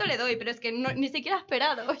momento le doy, pero es que ni siquiera ha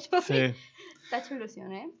esperado. Johnny. Sí. Te ha hecho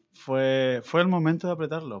ilusión, ¿eh? Fue el momento de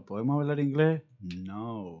apretarlo. ¿Podemos hablar inglés?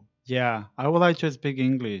 No. Yeah, I would like to speak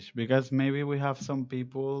English because maybe we have some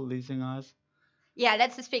people listening us. Yeah,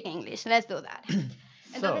 let's speak English, let's do that.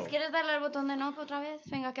 Entonces, So. ¿quieres darle al botón de no otra vez?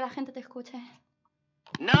 Venga, que la gente te escuche.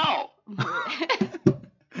 No.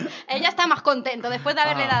 Ella está más contento después de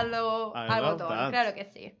haberle dado I al love botón, that. claro que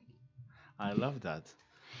sí. I love that.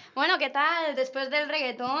 Bueno, ¿qué tal? Después del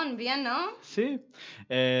reggaetón, bien, ¿no? Sí,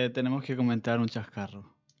 tenemos que comentar un chascarro.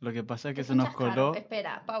 Lo que pasa es que Es se un nos chascarro. coló...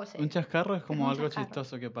 Espera, pause. Un chascarro es como un algo chascarro.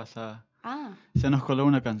 chistoso que pasa. Ah, Se nos coló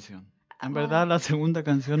una canción. En verdad, la segunda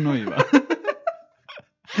canción no iba.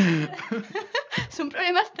 son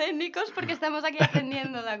problemas técnicos porque estamos aquí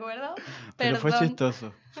aprendiendo, ¿de acuerdo? Pero fue Perdón.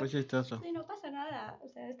 chistoso, fue chistoso. Sí, no pasa nada. O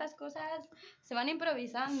sea, estas cosas se van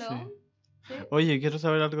improvisando. Sí. Sí. Oye, quiero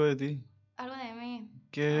saber algo de ti. Algo de mí.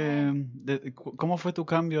 ¿Cómo fue tu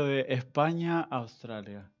cambio de España a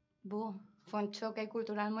Australia? Fue un choque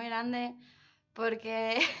cultural muy grande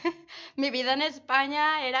porque mi vida en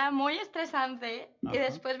España era muy estresante. Ajá. Y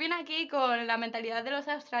después vine aquí con la mentalidad de los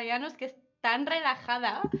australianos, que es tan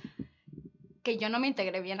relajada, que yo no me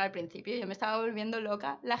integré bien al principio. Yo me estaba volviendo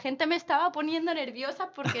loca. La gente me estaba poniendo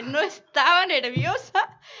nerviosa porque no estaba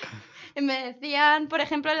nerviosa. Me decían, por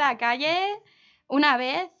ejemplo, en la calle, una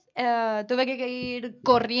vez tuve que ir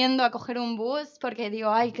corriendo a coger un bus porque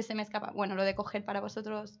digo, ay, que se me escapa. Bueno, lo de coger para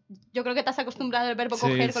vosotros, yo creo que te has acostumbrado al verbo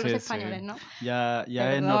coger con los españoles, ¿no? Ya es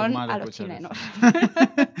Perdón normal a los escuchar eso.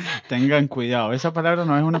 chilenos. Tengan cuidado, esa palabra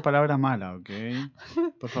no es una palabra mala, ¿ok?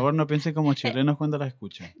 Por favor, no piensen como chilenos cuando la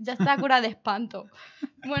escuchen. Ya está cura de espanto.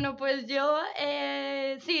 Bueno, pues yo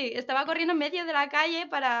sí, estaba corriendo en medio de la calle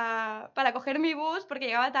para coger mi bus porque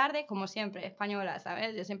llegaba tarde, como siempre, española,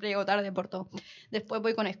 ¿sabes? Yo siempre llego tarde por todo. Después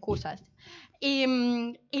voy con excusas. Y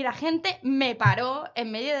la gente me paró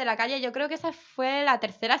en medio de la calle. Yo creo que esa fue la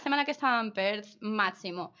tercera semana que estaba en Perth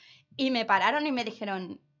máximo. Y me pararon y me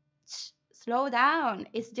dijeron, slow down,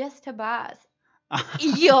 it's just a bus.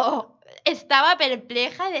 Y yo estaba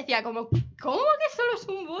perpleja y decía como, ¿cómo que solo es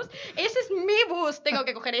un bus? Ese es mi bus, tengo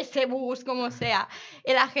que coger ese bus, como sea.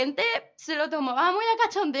 Y la gente se lo tomaba muy a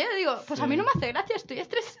cachondeo. Digo, pues a mí no me hace gracia, estoy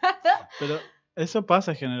estresada. Pero eso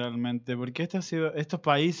pasa generalmente, porque estos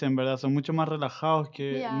países en verdad son mucho más relajados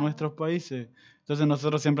que nuestros países. Entonces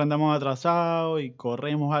nosotros siempre andamos atrasados y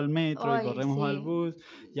corremos al metro y corremos al bus.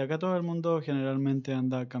 Y acá todo el mundo generalmente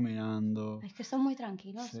anda caminando. Es que son muy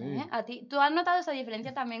tranquilos, Sí. ¿eh? ¿Tú has notado esa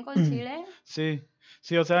diferencia también con Chile? Sí,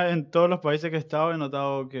 o sea, en todos los países que he estado he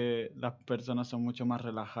notado que las personas son mucho más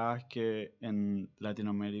relajadas que en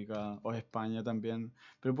Latinoamérica o España también.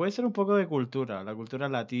 Pero puede ser un poco de cultura. La cultura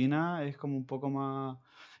latina es como un poco más...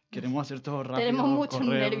 Queremos hacer todo rápido, Tenemos muchos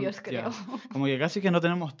correr, nervios, creo. Como que casi que no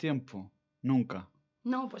tenemos tiempo. Nunca.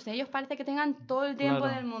 No, pues ellos parece que tengan todo el tiempo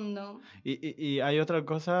Claro. del mundo. Y hay otra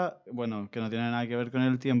cosa, bueno, que no tiene nada que ver con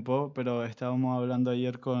el tiempo, pero estábamos hablando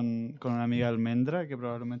ayer con una amiga Almendra, que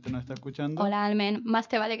probablemente nos está escuchando. Hola, Almen. Más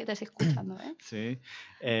te vale que te estés escuchando, ¿eh? Sí.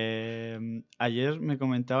 Ayer me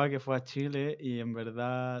comentaba que fue a Chile y en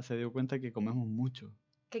verdad se dio cuenta que comemos mucho.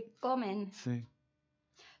 ¿Qué comen? Sí.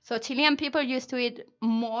 So Chilean people used to eat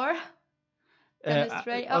more than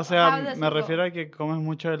Australia. O sea, me refiero a que comes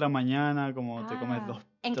mucho de la mañana, como te comes 2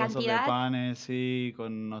 ¿en trozos cantidad? de panes, sí,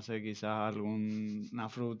 con, no sé, quizás alguna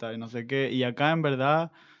fruta y no sé qué. Y acá en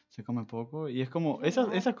verdad se come poco y es como,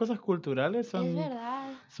 esas cosas culturales Es son,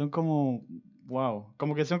 verdad. son como, wow,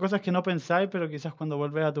 como que son cosas que no pensáis, pero quizás cuando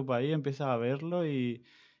vuelves a tu país empiezas a verlo y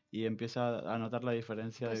empiezas a notar la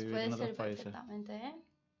diferencia Pues de vivir puede en otros ser países. perfectamente, ¿eh?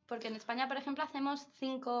 Porque en España, por ejemplo, hacemos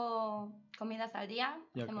 5 comidas al día.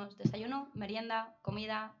 Y acá. Hacemos desayuno, merienda,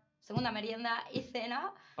 comida, segunda merienda y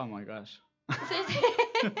cena. Oh my gosh. Sí, sí.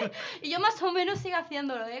 Y yo más o menos sigo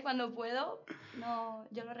haciéndolo, ¿eh? Cuando puedo. No,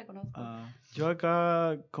 yo lo reconozco. Yo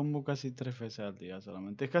acá como casi 3 veces al día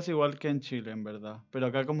solamente. Es casi igual que en Chile, en verdad. Pero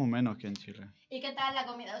acá como menos que en Chile. ¿Y qué tal la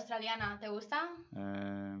comida australiana? ¿Te gusta?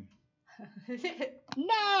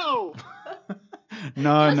 No!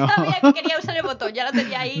 No, Yo sabía que quería usar el botón, ya lo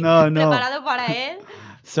tenía ahí preparado para él.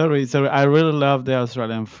 Sorry. I really love the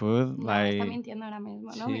Australian food. No, like está mintiendo ahora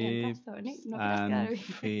mismo, no mientas, Tony. No quieras quedar and bien.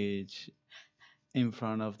 fish in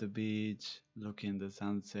front of the beach, looking the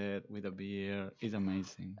sunset with a beer is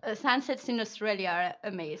amazing. Sunsets in Australia are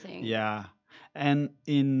amazing. Yeah. And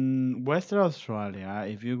in Western Australia,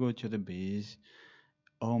 if you go to the beach,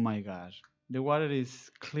 oh my gosh, the water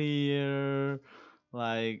is clear,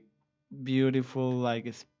 like beautiful, like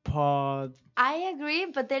a spot. I agree,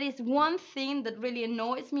 but there is one thing that really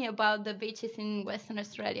annoys me about the beaches in Western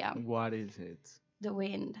Australia. What is it? The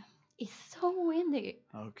wind. It's so windy.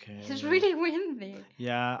 Okay. It's really windy.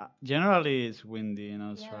 Yeah, generally it's windy in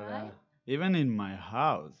Australia. right? Even in my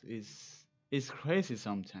house, it's crazy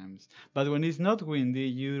sometimes. But when it's not windy,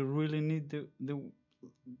 you really need the wind.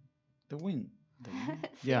 The wind. Sí,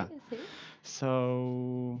 Yeah. sí.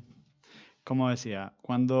 So, como decía,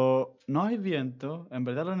 cuando no hay viento, en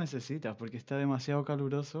verdad lo necesitas porque está demasiado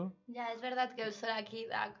caluroso. Ya, es verdad que el sol aquí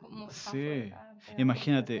da como... está Sí. fuera, pero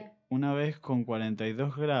Imagínate, fuerte. una vez con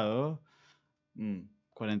 42 grados,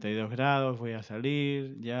 42 grados, voy a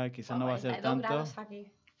salir, ya quizás no va a ser 42 tanto. grados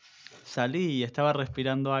aquí. Salí y estaba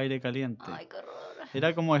respirando aire caliente. Ay, qué horror.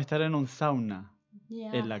 Era como estar en un sauna Ya.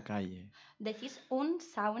 en la calle. ¿Decís un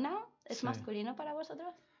sauna? ¿Es Sí. masculino para vosotros?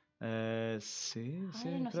 Sí, Ay,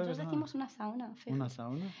 creo nosotros que no. decimos una sauna. Fíjate. ¿Una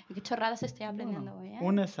sauna? Qué chorradas estoy aprendiendo hoy, ¿eh?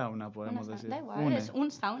 Una sauna podemos Una decir. Da igual, Une. es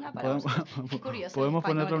un sauna para Podemos, vosotros. Qué curioso. podemos el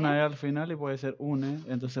español, ponerle una ¿eh? E al final y puede ser une,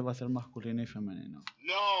 entonces va a ser masculino y femenino.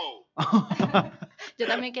 No! Yo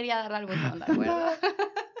también quería darle al botón, ¿de acuerdo?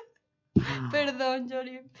 Perdón,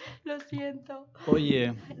 Jolie, lo siento.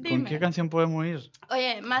 Oye, ¿con Dime. qué canción podemos ir?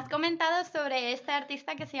 Oye, me has comentado sobre este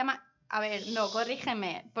artista que se llama... A ver, no,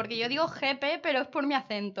 corrígeme, porque yo digo Jepe, pero es por mi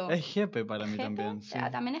acento. Es Jepe para mí ¿Jepe? también, sí.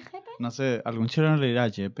 ¿También es Jepe? No sé, ¿algún chileno le dirá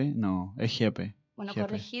Jepe? No, es Jepe. Bueno, Jepe.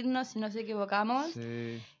 corregidnos si nos equivocamos.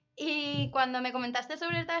 Sí. Y cuando me comentaste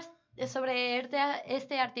sobre sobre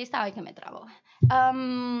este artista, ay, que me trabo.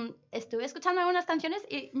 Estuve escuchando algunas canciones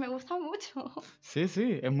y me gustan mucho. Sí,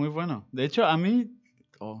 es muy bueno. De hecho, a mí,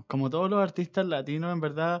 como todos los artistas latinos, en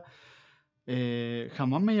verdad,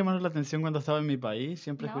 jamás me llamaron la atención cuando estaba en mi país.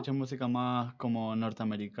 Siempre ¿No? escuché música más como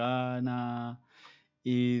norteamericana.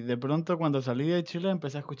 Y de pronto cuando salí de Chile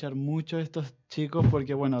empecé a escuchar mucho a estos chicos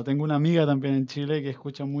porque, bueno, tengo una amiga también en Chile que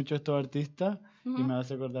escucha mucho a estos artistas y me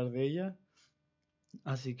hace acordar de ella.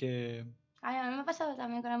 Así que... Ay, a mí me ha pasado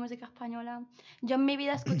también con la música española. Yo en mi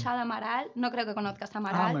vida he escuchado a Amaral. No creo que conozcas a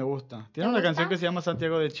Amaral. me gusta. ¿Te Tiene una canción gusta? que se llama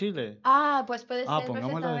Santiago de Chile. Ah, pues puede ser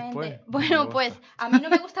Pongámosla perfectamente. después. Bueno, Me pues gusta. a mí no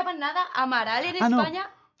me gustaba nada Amaral en no. España.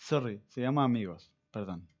 Sorry, se llama Amigos.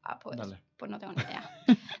 Perdón. Pues, Dale. pues no tengo ni idea.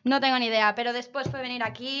 No tengo ni idea, pero después fue venir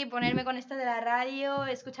aquí, ponerme con esto de la radio,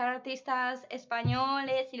 escuchar artistas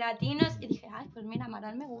españoles y latinos y dije, ay, pues mira,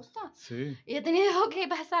 Amaral me gusta. Sí. Y he tenido que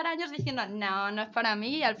pasar años diciendo, no es para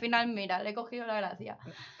mí y al final, mira, le he cogido la gracia.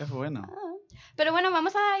 Es bueno. Pero bueno,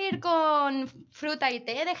 vamos a ir con Fruta y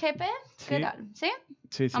Té de GP. Sí. ¿Qué tal? ¿Sí?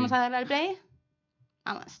 Sí. Vamos a darle al play.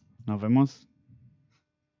 Vamos. Nos vemos.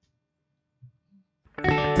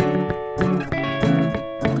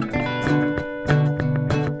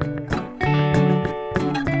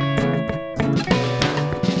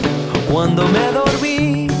 Cuando me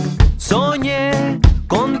dormí, soñé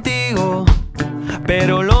contigo,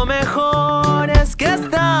 pero lo mejor es que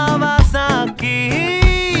estabas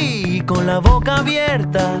aquí, con la boca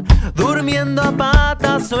abierta, durmiendo a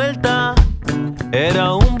pata suelta.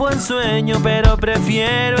 Era un buen sueño, pero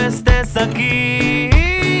prefiero estés aquí.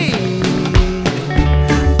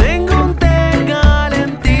 Tengo un té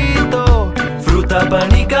calentito, fruta,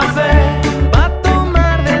 pan y café, pa'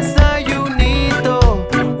 tomar desayunito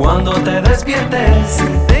cuando te despiertes.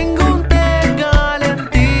 Tengo un té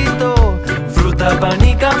calentito, fruta, pan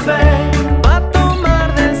y café, pa'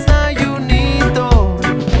 tomar desayunito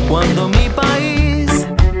cuando mi país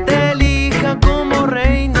te elija como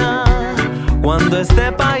reina. Cuando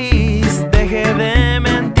este país deje de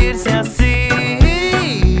mentirse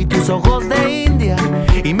así, tus ojos de India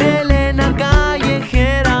y melena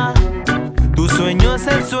callejera, tu sueño es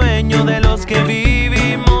el sueño de los que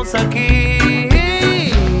vivimos aquí.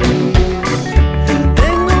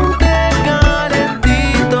 Tengo un té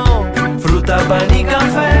calentito, fruta, pan y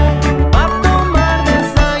café, pa' tomar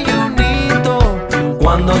desayunito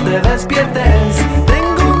cuando te despiertes.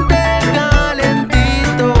 Tengo un té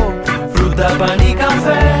calentito, fruta, pan y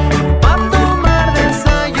café, pa' tomar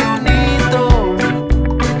desayunito.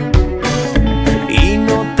 Y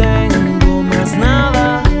no tengo más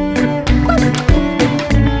nada,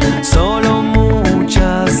 solo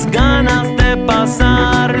muchas ganas de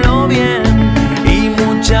pasarlo bien y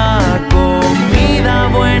mucha comida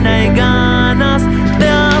buena y ganas de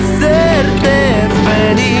hacerte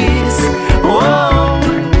feliz. Oh,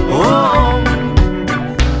 oh.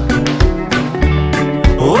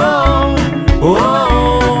 Oh, oh,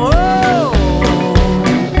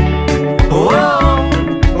 oh,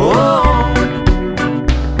 oh,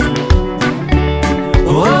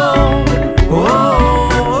 oh, oh,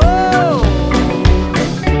 oh.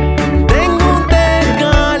 Tengo un té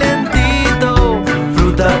calentito,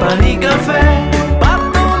 fruta, pan y café, pa'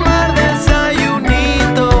 tomar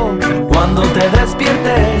desayunito cuando te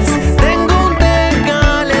despiertes. Tengo un té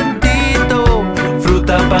calentito,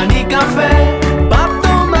 fruta, pan y café, pa'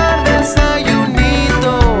 tomar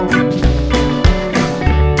desayunito.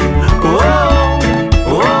 Oh,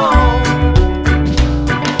 oh,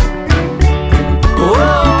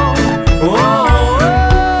 oh, oh,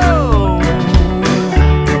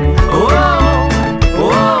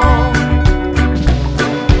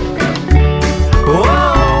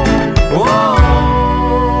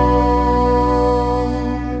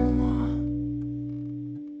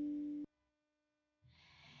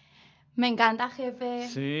 Me encanta, jefe.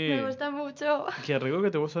 Sí. Me gusta mucho. Qué rico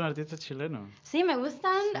que te gusta un artista chileno. Sí, me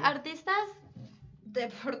gustan artistas de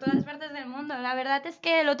por todas partes del mundo. La verdad es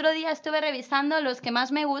que el otro día estuve revisando los que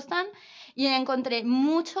más me gustan y encontré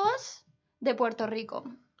muchos de Puerto Rico.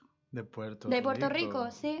 De Puerto De Rico. Puerto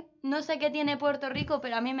Rico, sí. No sé qué tiene Puerto Rico,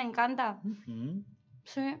 pero a mí me encanta. Ujú.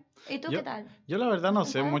 Sí. ¿Y tú qué tal? Yo la verdad no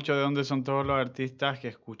sé ¿Cuéntame? mucho de dónde son todos los artistas que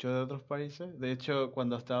escucho de otros países. De hecho,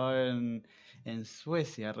 cuando estaba en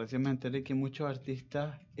Suecia, recién me enteré que muchos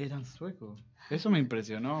artistas eran suecos. Eso me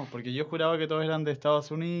impresionó, porque yo juraba que todos eran de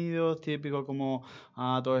Estados Unidos, típico como,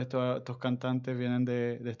 todos estos cantantes vienen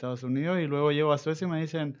de Estados Unidos, y luego llego a Suecia y me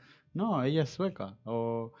dicen, no, ella es sueca,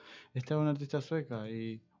 o esta es una artista sueca,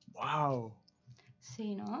 y wow.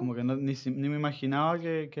 Sí, ¿no? Como que ni me imaginaba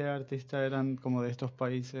que artistas eran como de estos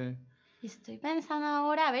países. Estoy pensando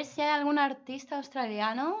ahora a ver si hay algún artista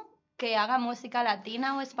australiano que haga música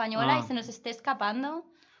latina o española y se nos esté escapando.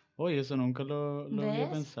 Oye, eso nunca lo había ¿Ves?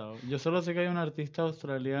 pensado. Yo solo sé que hay un artista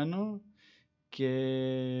australiano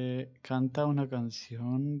que canta una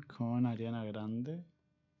canción con Ariana Grande.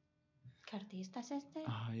 ¿Qué artista es este?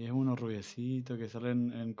 Ay, es uno rubiecito que sale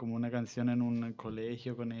en como una canción en un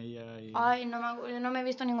colegio con ella. Y... Ay, no me he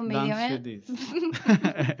visto ningún vídeo, Dance ¿eh? with this.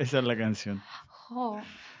 Esa es la canción. Jo,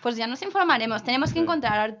 pues ya nos informaremos. Tenemos que Sí.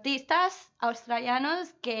 encontrar artistas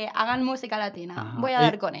australianos que hagan música latina. Ajá. Voy a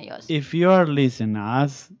dar con ellos. If you are listening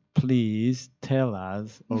us, please tell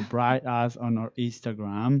us or write us on our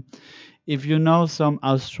Instagram if you know some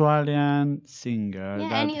Australian singer Yeah,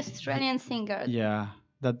 that, any Australian singer. yeah,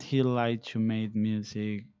 that he like to make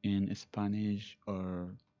music in Spanish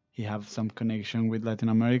or he have some connection with Latin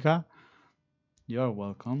America. You are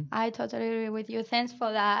welcome. I totally agree with you. Thanks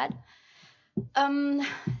for that.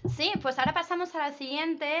 Sí, pues ahora pasamos a la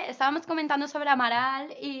siguiente. Estábamos comentando sobre Amaral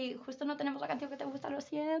y justo no tenemos la canción que te gusta, lo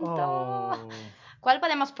siento. Oh, ¿Cuál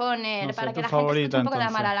podemos poner No sé, para que tu la gente escuche favorita, un poco de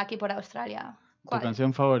entonces. Amaral aquí por Australia? tu ¿Cuál?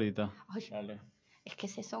 canción favorita. Ay, Dale. es que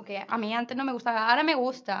es eso, que a mí antes no me gustaba, ahora me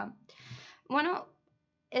gusta. Bueno,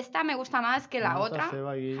 esta me gusta más que la Marta, otra.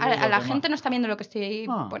 Seba, Guille y A los la demás. gente no está viendo lo que estoy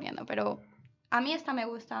Ah. poniendo, pero a mí esta me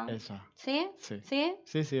gusta. Esa. ¿Sí? Sí. ¿Sí?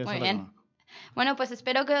 Sí, esa Muy la bien. conozco. Bueno, pues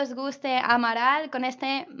espero que os guste Amaral con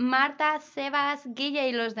este Marta, Sebas, Guille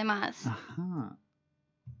y los demás. Ajá.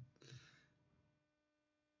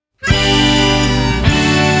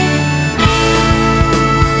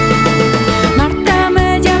 Marta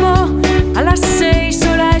me llamó a las 6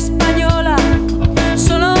 hora española,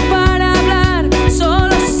 solo para hablar,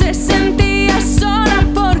 solo se sentía sola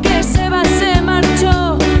porque Seba se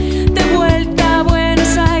marchó de vuelta a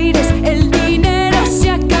Buenos Aires, el dinero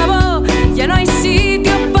se acabó, ya no hay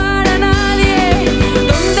sitio para nadie,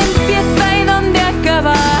 ¿dónde empieza y dónde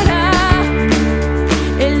acabará?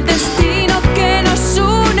 El destino que nos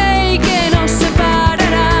une y que nos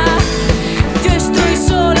separará. Yo estoy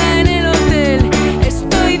sola en el hotel,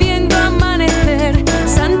 estoy viendo amanecer.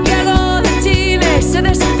 Santiago de Chile se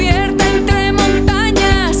despierta entre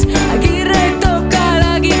montañas. Aguirre toca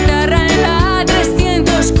la guitarra en la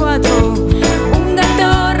 304. Un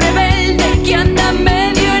gato rebelde que anda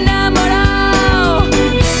medio enamorado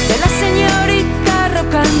de la señorita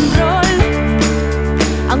rock and roll.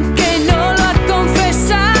 Aunque no lo ha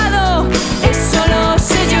confesado, eso lo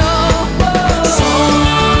sé yo.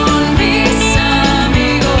 Son mis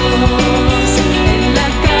amigos, en la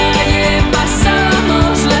calle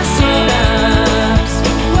pasamos las horas.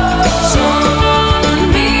 Son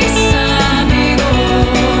mis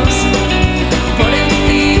amigos, por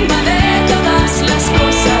encima de todas las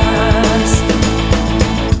cosas.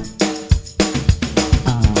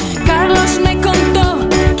 Carlos me contó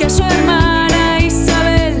que a su hermana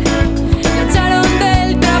Isabel la echaron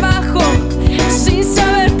del trabajo sin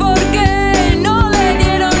saber por qué. No le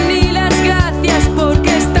dieron ni las gracias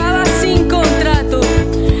porque estaba sin contrato.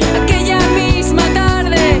 Aquella misma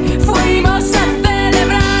tarde fuimos a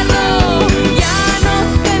celebrarlo. Ya no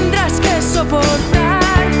tendrás que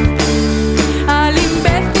soportar al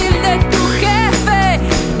imbécil de tu jefe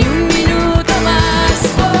ni un minuto más.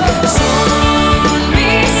 Son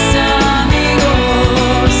mis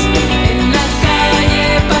amigos, en la calle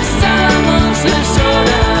pasamos las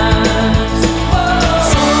horas.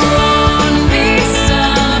 Son mis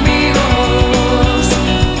amigos,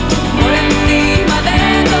 por encima de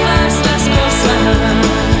todas las cosas.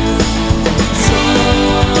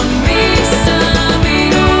 Son mis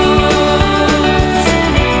amigos.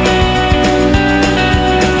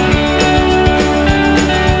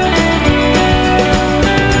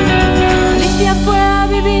 Alicia fue a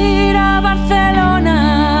vivir a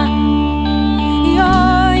Barcelona y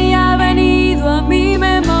hoy ha venido a mi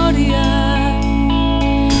memoria.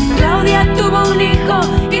 Claudia tuvo un hijo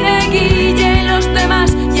y de Guille y los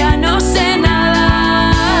demás ya no sé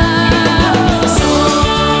nada.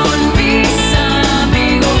 Son mis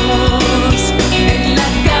amigos, en la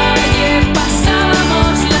calle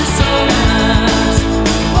pasamos las horas.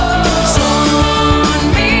 Son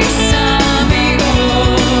mis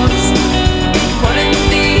amigos, por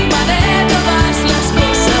encima de todas las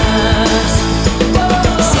cosas.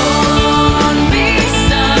 Son mis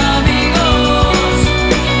amigos,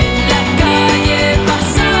 en la calle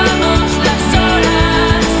pasamos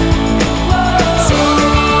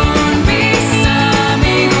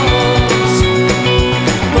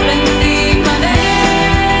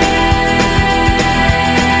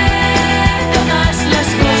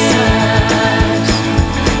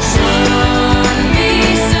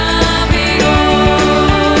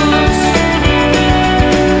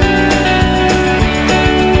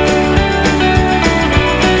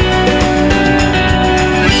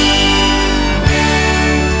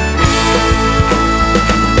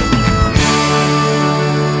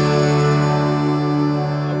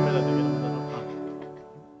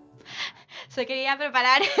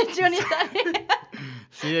parar. Johnny sale.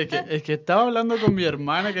 Sí, es que estaba hablando con mi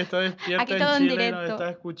hermana que está despierta Aquí todo en en Chile y directo. nos está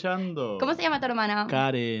escuchando. ¿Cómo se llama tu hermana?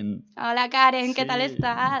 Karen. Hola Karen, ¿qué tal Sí.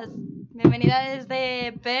 estás? Bienvenida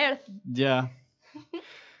desde Perth. Ya.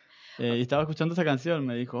 Y estaba escuchando esa canción.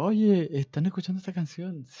 Me dijo, oye, ¿están escuchando esta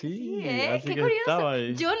canción? Sí, así Qué que curioso. estaba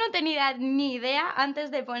ahí. Yo no tenía ni idea antes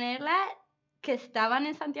de ponerla que estaban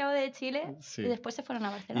en Santiago de Chile Sí. y después se fueron a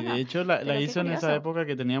Y Barcelona. de hecho la Pero qué hizo en esa curioso. época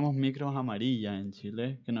que teníamos micros amarillas en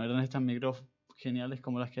Chile, que no eran estas micros geniales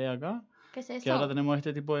como las que hay acá. ¿Qué es eso? Que ahora tenemos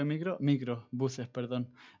este tipo de buses,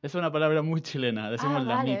 perdón. Es una palabra muy chilena, decimos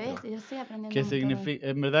la vale, micro. ves, yo estoy aprendiendo Que un montón hoy. significa,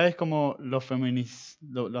 en verdad es como lo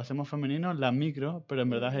hacemos femenino, la micro, pero en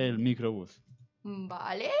verdad es el microbús.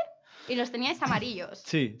 Vale. Y los teníais amarillos.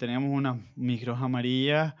 Sí, teníamos unas micros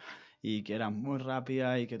amarillas y que eran muy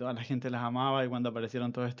rápidas y que toda la gente las amaba, y cuando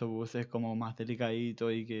aparecieron todos estos buses como más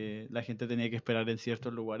delicaditos y que la gente tenía que esperar en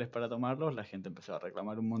ciertos lugares para tomarlos, la gente empezó a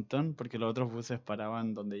reclamar un montón porque los otros buses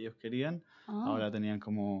paraban donde ellos querían. Ahora tenían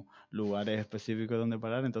como lugares específicos donde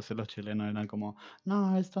parar, entonces los chilenos eran como,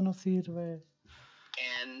 no, esto no sirve.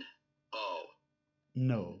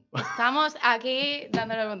 No. Estamos aquí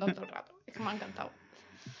dándole el botón todo el rato. Es que me ha encantado.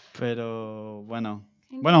 Pero bueno,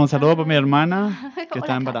 un saludo por mi hermana, que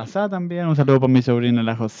está embarazada también. Un saludo por mi sobrina,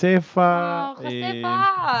 la Josefa. ¡Oh,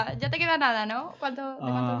 Josefa! Ya te queda nada, ¿no? ¿De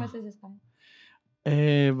cuántos meses está? Uy,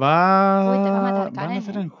 te va a matar van Karen, a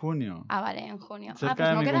ser en junio. Vale, en junio. Cerca Pues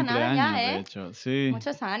de no mi queda nada cumpleaños, ya, de hecho. Sí.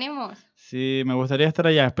 Muchos ánimos. Sí, me gustaría estar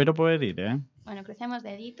allá. Espero poder ir, ¿eh? Bueno, crucemos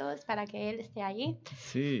deditos para que él esté allí.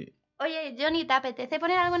 Sí. Oye, Johnny, ¿te apetece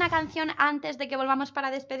poner alguna canción antes de que volvamos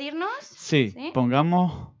para despedirnos? Sí,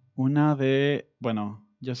 pongamos una de... Bueno,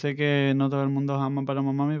 yo sé que no todo el mundo ama para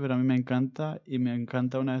Mami, pero a mí me encanta. Y me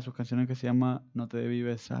encanta una de sus canciones que se llama No te debí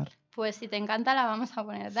besar. Pues si te encanta la vamos a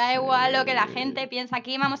poner. Da igual lo que la gente piensa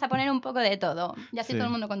aquí, vamos a poner un poco de todo. Y así todo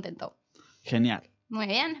el mundo contento. Genial. Muy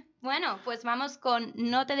bien. Bueno, pues vamos con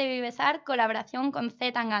No te debí besar, colaboración con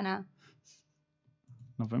C. Tangana.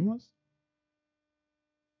 ¿Nos vemos?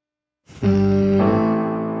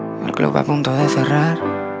 El club a punto de cerrar,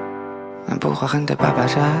 empujo a gente para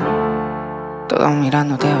pasar, todos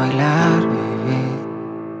mirándote bailar, bebé.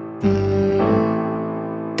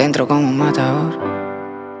 Dentro como un matador,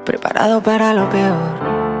 preparado para lo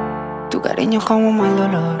peor. Tu cariño es como un mal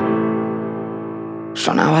dolor.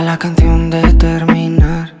 Sonaba la canción de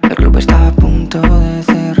terminar, el club estaba a punto de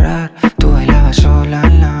cerrar. Tú bailabas sola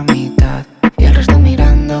en la mitad y el resto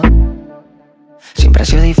mirando. Siempre ha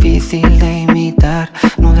sido difícil de imitar.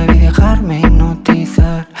 No debí dejarme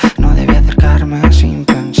hipnotizar, no debí acercarme sin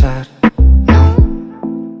pensar. No,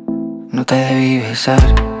 no te debí besar.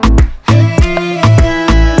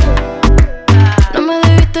 No me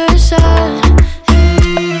debiste besar.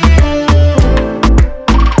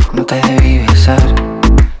 No te debí besar.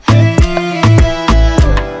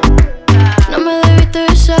 No me debiste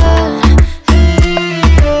besar.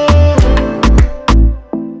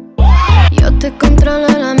 Yo te controlo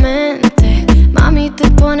la mente, mami te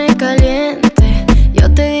pone caliente.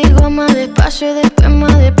 Yo te digo más despacio, después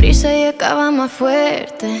más deprisa y acaba más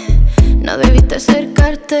fuerte. No debiste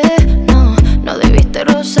acercarte, no, no debiste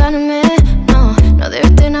rozarme, no, no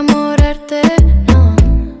debiste enamorarte, no.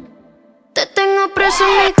 Te tengo preso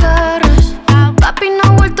en mis garras, papi no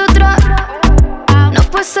ha vuelto atrás. No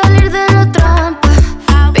puedes salir de la trampa,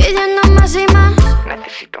 pidiendo más y más.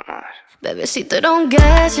 Necesito más. Bebecito, don't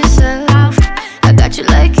get yourself, I got you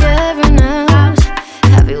like heaven else.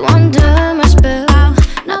 Have you under my spell,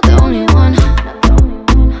 not the only one.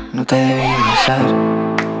 No te debí besar.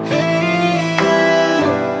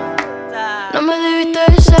 No me debiste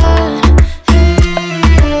besar.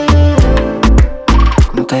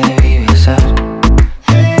 No te debí besar.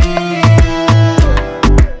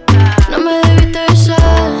 No me debiste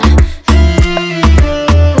besar.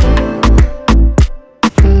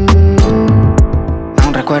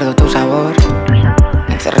 Aún recuerdo tu sabor,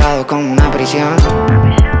 encerrado como una prisión.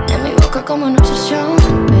 En mi boca como una obsesión,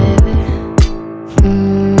 bebé.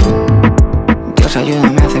 Dios,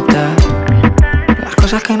 ayúdame a aceptar las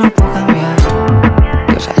cosas que no puedo cambiar.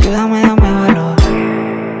 Dios, ayúdame, dame valor.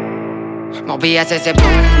 Movías ese pum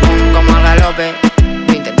pum como al galope,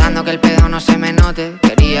 intentando que el pedo no se me note.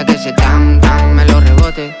 Quería que ese tam tam me lo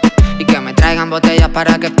rebote y que me traigan botellas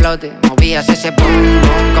para que explote. Movías ese pum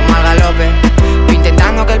pum como al galope,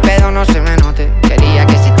 intentando que el pedo no se me note. Quería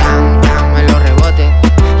que ese tam tam me lo rebote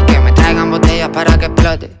y que me traigan botellas para que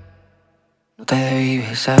explote. No te debí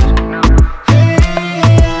besar.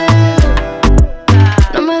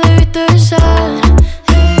 No me debiste besar.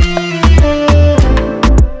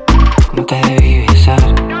 No te debí besar.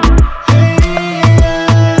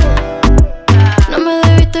 No me debiste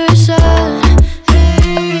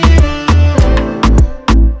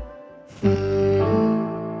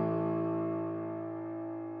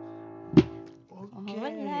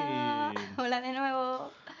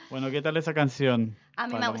tal esa canción? A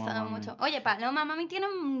mí me ha Paloma gustado Mami? mucho. Oye, Paloma Mami tiene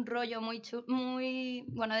un rollo muy...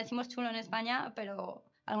 Bueno, decimos chulo en España, pero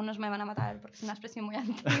algunos me van a matar porque es una expresión muy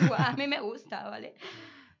antigua. A mí me gusta, ¿vale?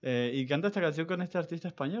 Y canta esta canción con este artista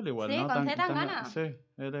español igual, Sí, ¿no? con Z Tangana. Sí,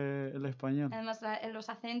 él es español. Además, los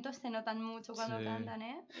acentos se notan mucho cuando Sí. cantan,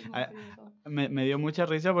 ¿eh? Es muy Ah, curioso. Me dio mucha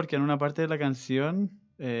risa porque en una parte de la canción,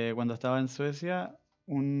 cuando estaba en Suecia,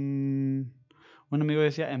 un amigo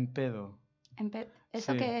decía en pedo.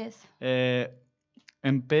 ¿Eso Sí. qué es?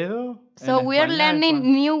 En pedo. So en we're España es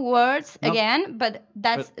learning new words No, again, but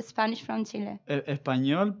that's Spanish from Chile.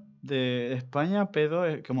 español de España, pedo,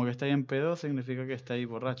 como que está ahí en pedo, significa que está ahí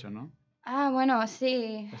borracho, ¿no? Ah, bueno,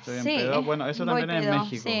 sí. Estoy en Sí, pedo. Bueno, eso voy también es en pedo,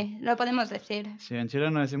 México. sí, lo podemos decir. Sí, en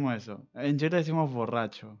Chile no decimos eso. En Chile decimos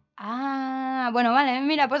borracho. Ah, bueno, vale,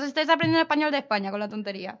 mira, pues estáis aprendiendo español de España con la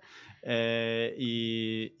tontería.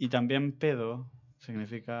 Y también pedo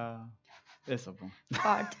significa eso, po.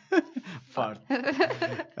 Fart. Fart.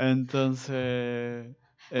 Entonces,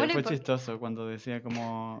 Bueno, fue chistoso cuando decía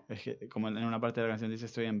como en una parte de la canción dice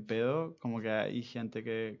estoy en pedo, como que hay gente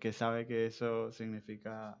que sabe que eso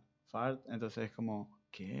significa fart, entonces es como,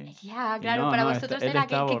 ¿qué? Ya, Y claro, no, para no, vosotros él era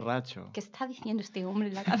está borracho. ¿qué está diciendo este hombre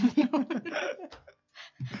en la canción?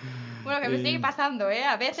 Bueno, que me sigue pasando, ¿eh?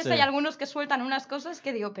 A veces sí. hay algunos que sueltan unas cosas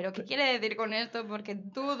que digo, ¿pero qué quiere decir con esto? Porque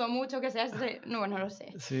dudo mucho que sea... No, no lo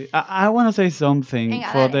sé. Sí. I want to say something Venga,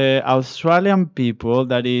 for dale. the Australian people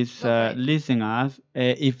that is Go for it. listening us.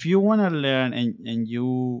 If you want to learn and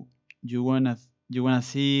you wanna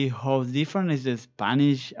see how different is the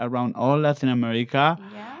Spanish around all Latin America,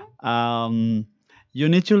 ¿Ya? you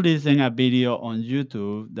need to listen a video on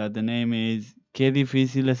YouTube that the name is ¿Qué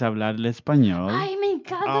difícil es hablarle español? ¡Ay, me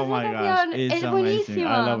encanta Oh esa my gosh, canción! it's Es amazing. I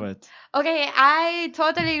buenísima. love it. Okay, I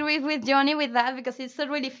totally agree with Johnny with that because it's a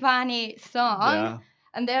really funny song. Yeah.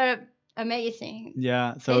 And they're amazing.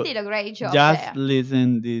 Yeah, They so did a great job just there.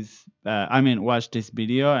 listen this. Watch this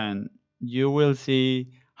video, and you will see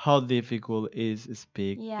how difficult is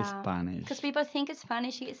speak Spanish. Because people think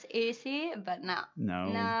Spanish is easy, but no.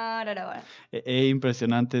 No. Not at all. Es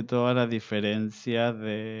impresionante toda la diferencia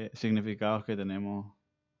de significados que tenemos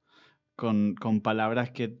con palabras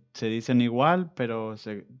que se dicen igual, pero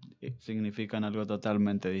significan algo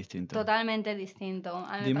totalmente distinto. Totalmente distinto.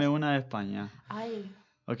 A mí me Dime pasa- una de España. Ay.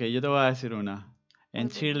 Ok, yo te voy a decir una. En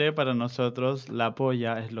Chile, para nosotros, la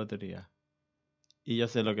polla es lotería. Y yo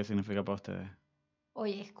sé lo que significa para ustedes.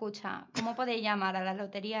 Oye, escucha, ¿cómo podéis llamar a la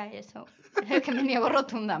lotería eso? Es que me niego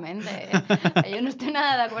rotundamente. Yo no estoy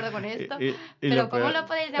nada de acuerdo con esto. Y Pero lo ¿cómo peor- lo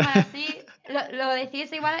podéis llamar así? Lo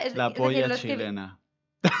decís igual. La es decir, polla los que- chilena.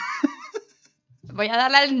 Voy a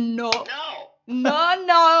darle al no.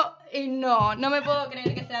 No, y no. No me puedo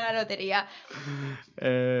creer que sea la lotería.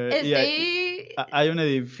 Y hay un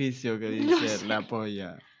edificio que dice No sé. la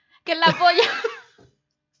polla. Que es la polla.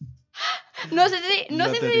 No sé si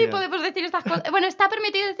Lotería. podemos decir estas cosas. Bueno, está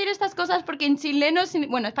permitido decir estas cosas porque en chileno,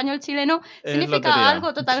 español chileno, Es significa lotería,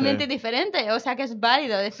 algo totalmente sí. diferente. O sea que es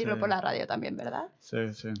válido decirlo Sí. por la radio también, ¿verdad? Sí,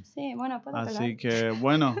 sí. Sí, bueno, puedo Así pelar. que,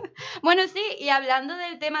 bueno, Bueno, sí, y hablando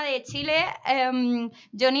del tema de Chile,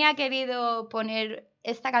 Johnny ha querido poner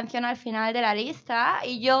esta canción al final de la lista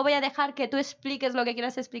y yo voy a dejar que tú expliques lo que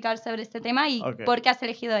quieras explicar sobre este tema y Ok. por qué has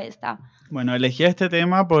elegido esta. bueno, elegí este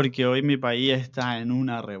tema porque hoy mi país está en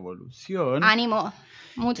una revolución. Ánimo,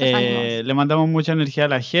 muchos ánimos. Le mandamos mucha energía a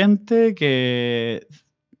la gente que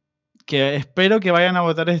espero que vayan a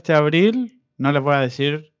votar este abril. No les voy a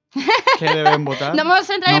decir qué deben votar. No vamos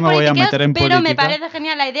a entrar en me voy a políticas, meter en pero me política. parece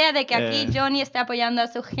genial la idea de que aquí Johnny esté apoyando a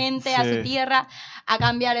su gente, a su Sí. tierra, a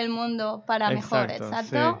cambiar el mundo para mejor,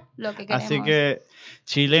 exacto. Sí. Lo que queremos. Así que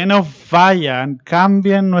chilenos vayan,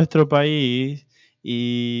 cambien nuestro país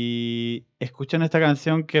y escuchen esta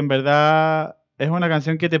canción que en verdad es una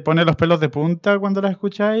canción que te pone los pelos de punta cuando la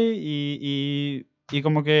escucháis y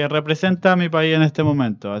como que representa a mi país en este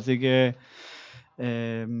momento. Así que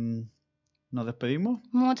nos despedimos.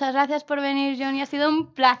 Muchas gracias por venir, Johnny. Ha sido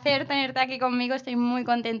un placer tenerte aquí conmigo. Estoy muy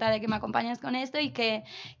contenta de que me acompañes con esto y que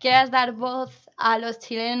quieras dar voz a los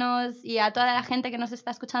chilenos y a toda la gente que nos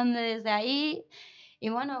está escuchando desde ahí. Y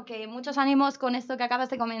bueno, que muchos ánimos con esto que acabas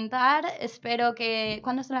de comentar. Espero que...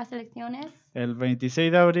 ¿Cuándo son las elecciones? El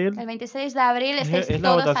 26 de abril El 26 de abril estéis es la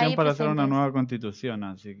todos votación ahí para hacer una presentes. nueva constitución,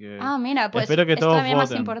 así que Ah, mira, pues espero que es todos todavía más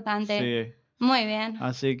voten. importante. Sí. Muy bien.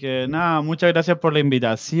 Así que nada, muchas gracias por la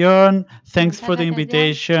invitación. Thanks Muchas for the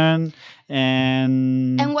gracias, invitation.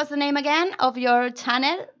 And what's the name again of your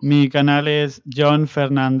channel? mi canal es John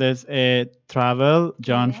Fernández Travel.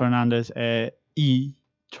 John bien. Fernández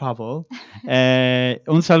travel.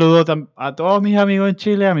 Un saludo a todos mis amigos en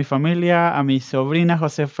Chile, a mi familia, a mi sobrina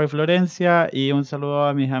Josefa y Florencia, y un saludo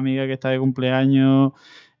a mis amigas que está de cumpleaños,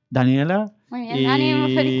 Daniela. Muy bien,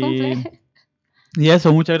 Dani, feliz cumple. Y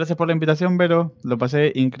eso, muchas gracias por la invitación, Vero. Lo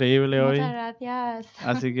pasé increíble hoy. Muchas gracias.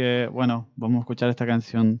 Así que, bueno, vamos a escuchar esta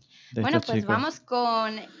canción de Bueno, estos pues chicos. vamos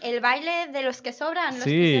con el baile de los que sobran, los Sí,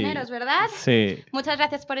 prisioneros, ¿verdad? Sí. Muchas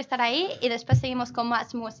gracias por estar ahí y después seguimos con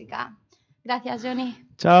más música. Gracias, Johnny.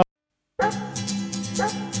 Chao.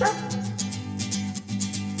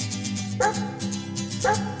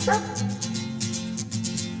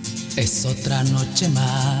 Es otra noche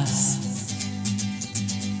más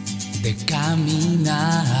de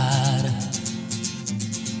caminar.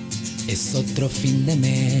 Es otro fin de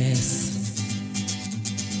mes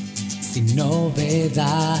sin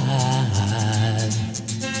novedad.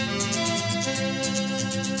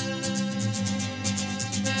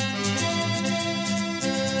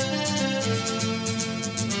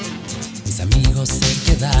 Mis amigos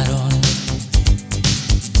se quedaron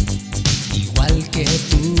igual que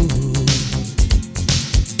tú.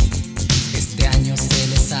 Este año se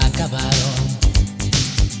les acabaron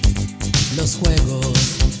los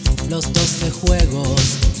juegos, los 12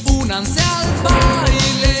 juegos. Únanse al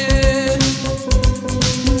baile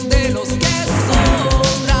de los que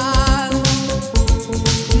sobran.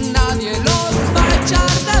 Nadie los va a echar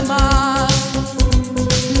de más.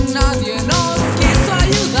 Nadie nos quiso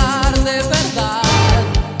ayudar de verdad.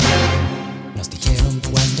 Nos dijeron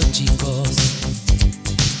cuando chicos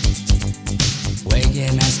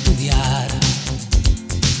jueguen a estudiar.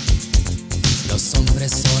 Los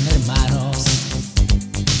hombres son hermanos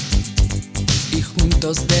y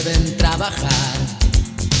juntos deben trabajar.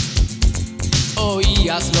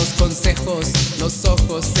 Oías los consejos, los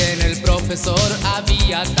ojos en el profesor.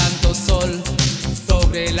 Había tanto sol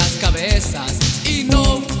sobre las cabezas y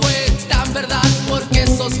no fue tan verdad, porque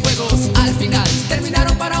esos juegos al final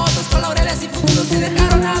terminaron para otros con laureles y futuros y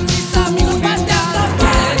dejaron a mis amigos pateando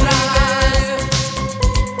piedra.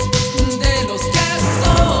 De los que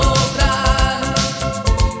sobran,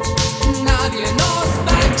 nadie nos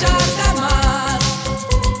va a echar de más.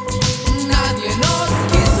 Nadie nos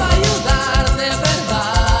quiso ayudar de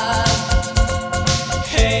verdad.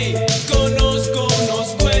 Hey, conozco unos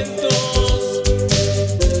cuentos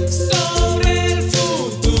sobre el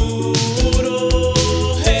futuro.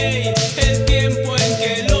 Hey, el tiempo en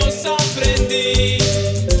que los aprendí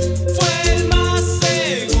fue el más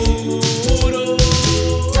seguro.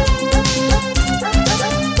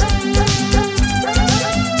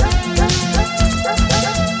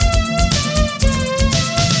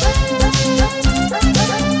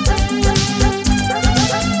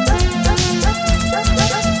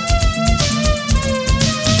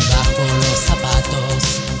 Bajo los zapatos,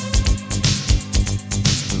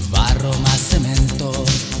 barro más cemento.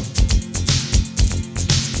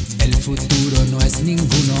 El futuro no es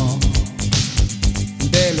ninguno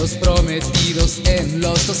de los prometidos en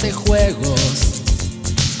los 12 juegos.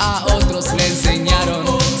 A otros le enseñaron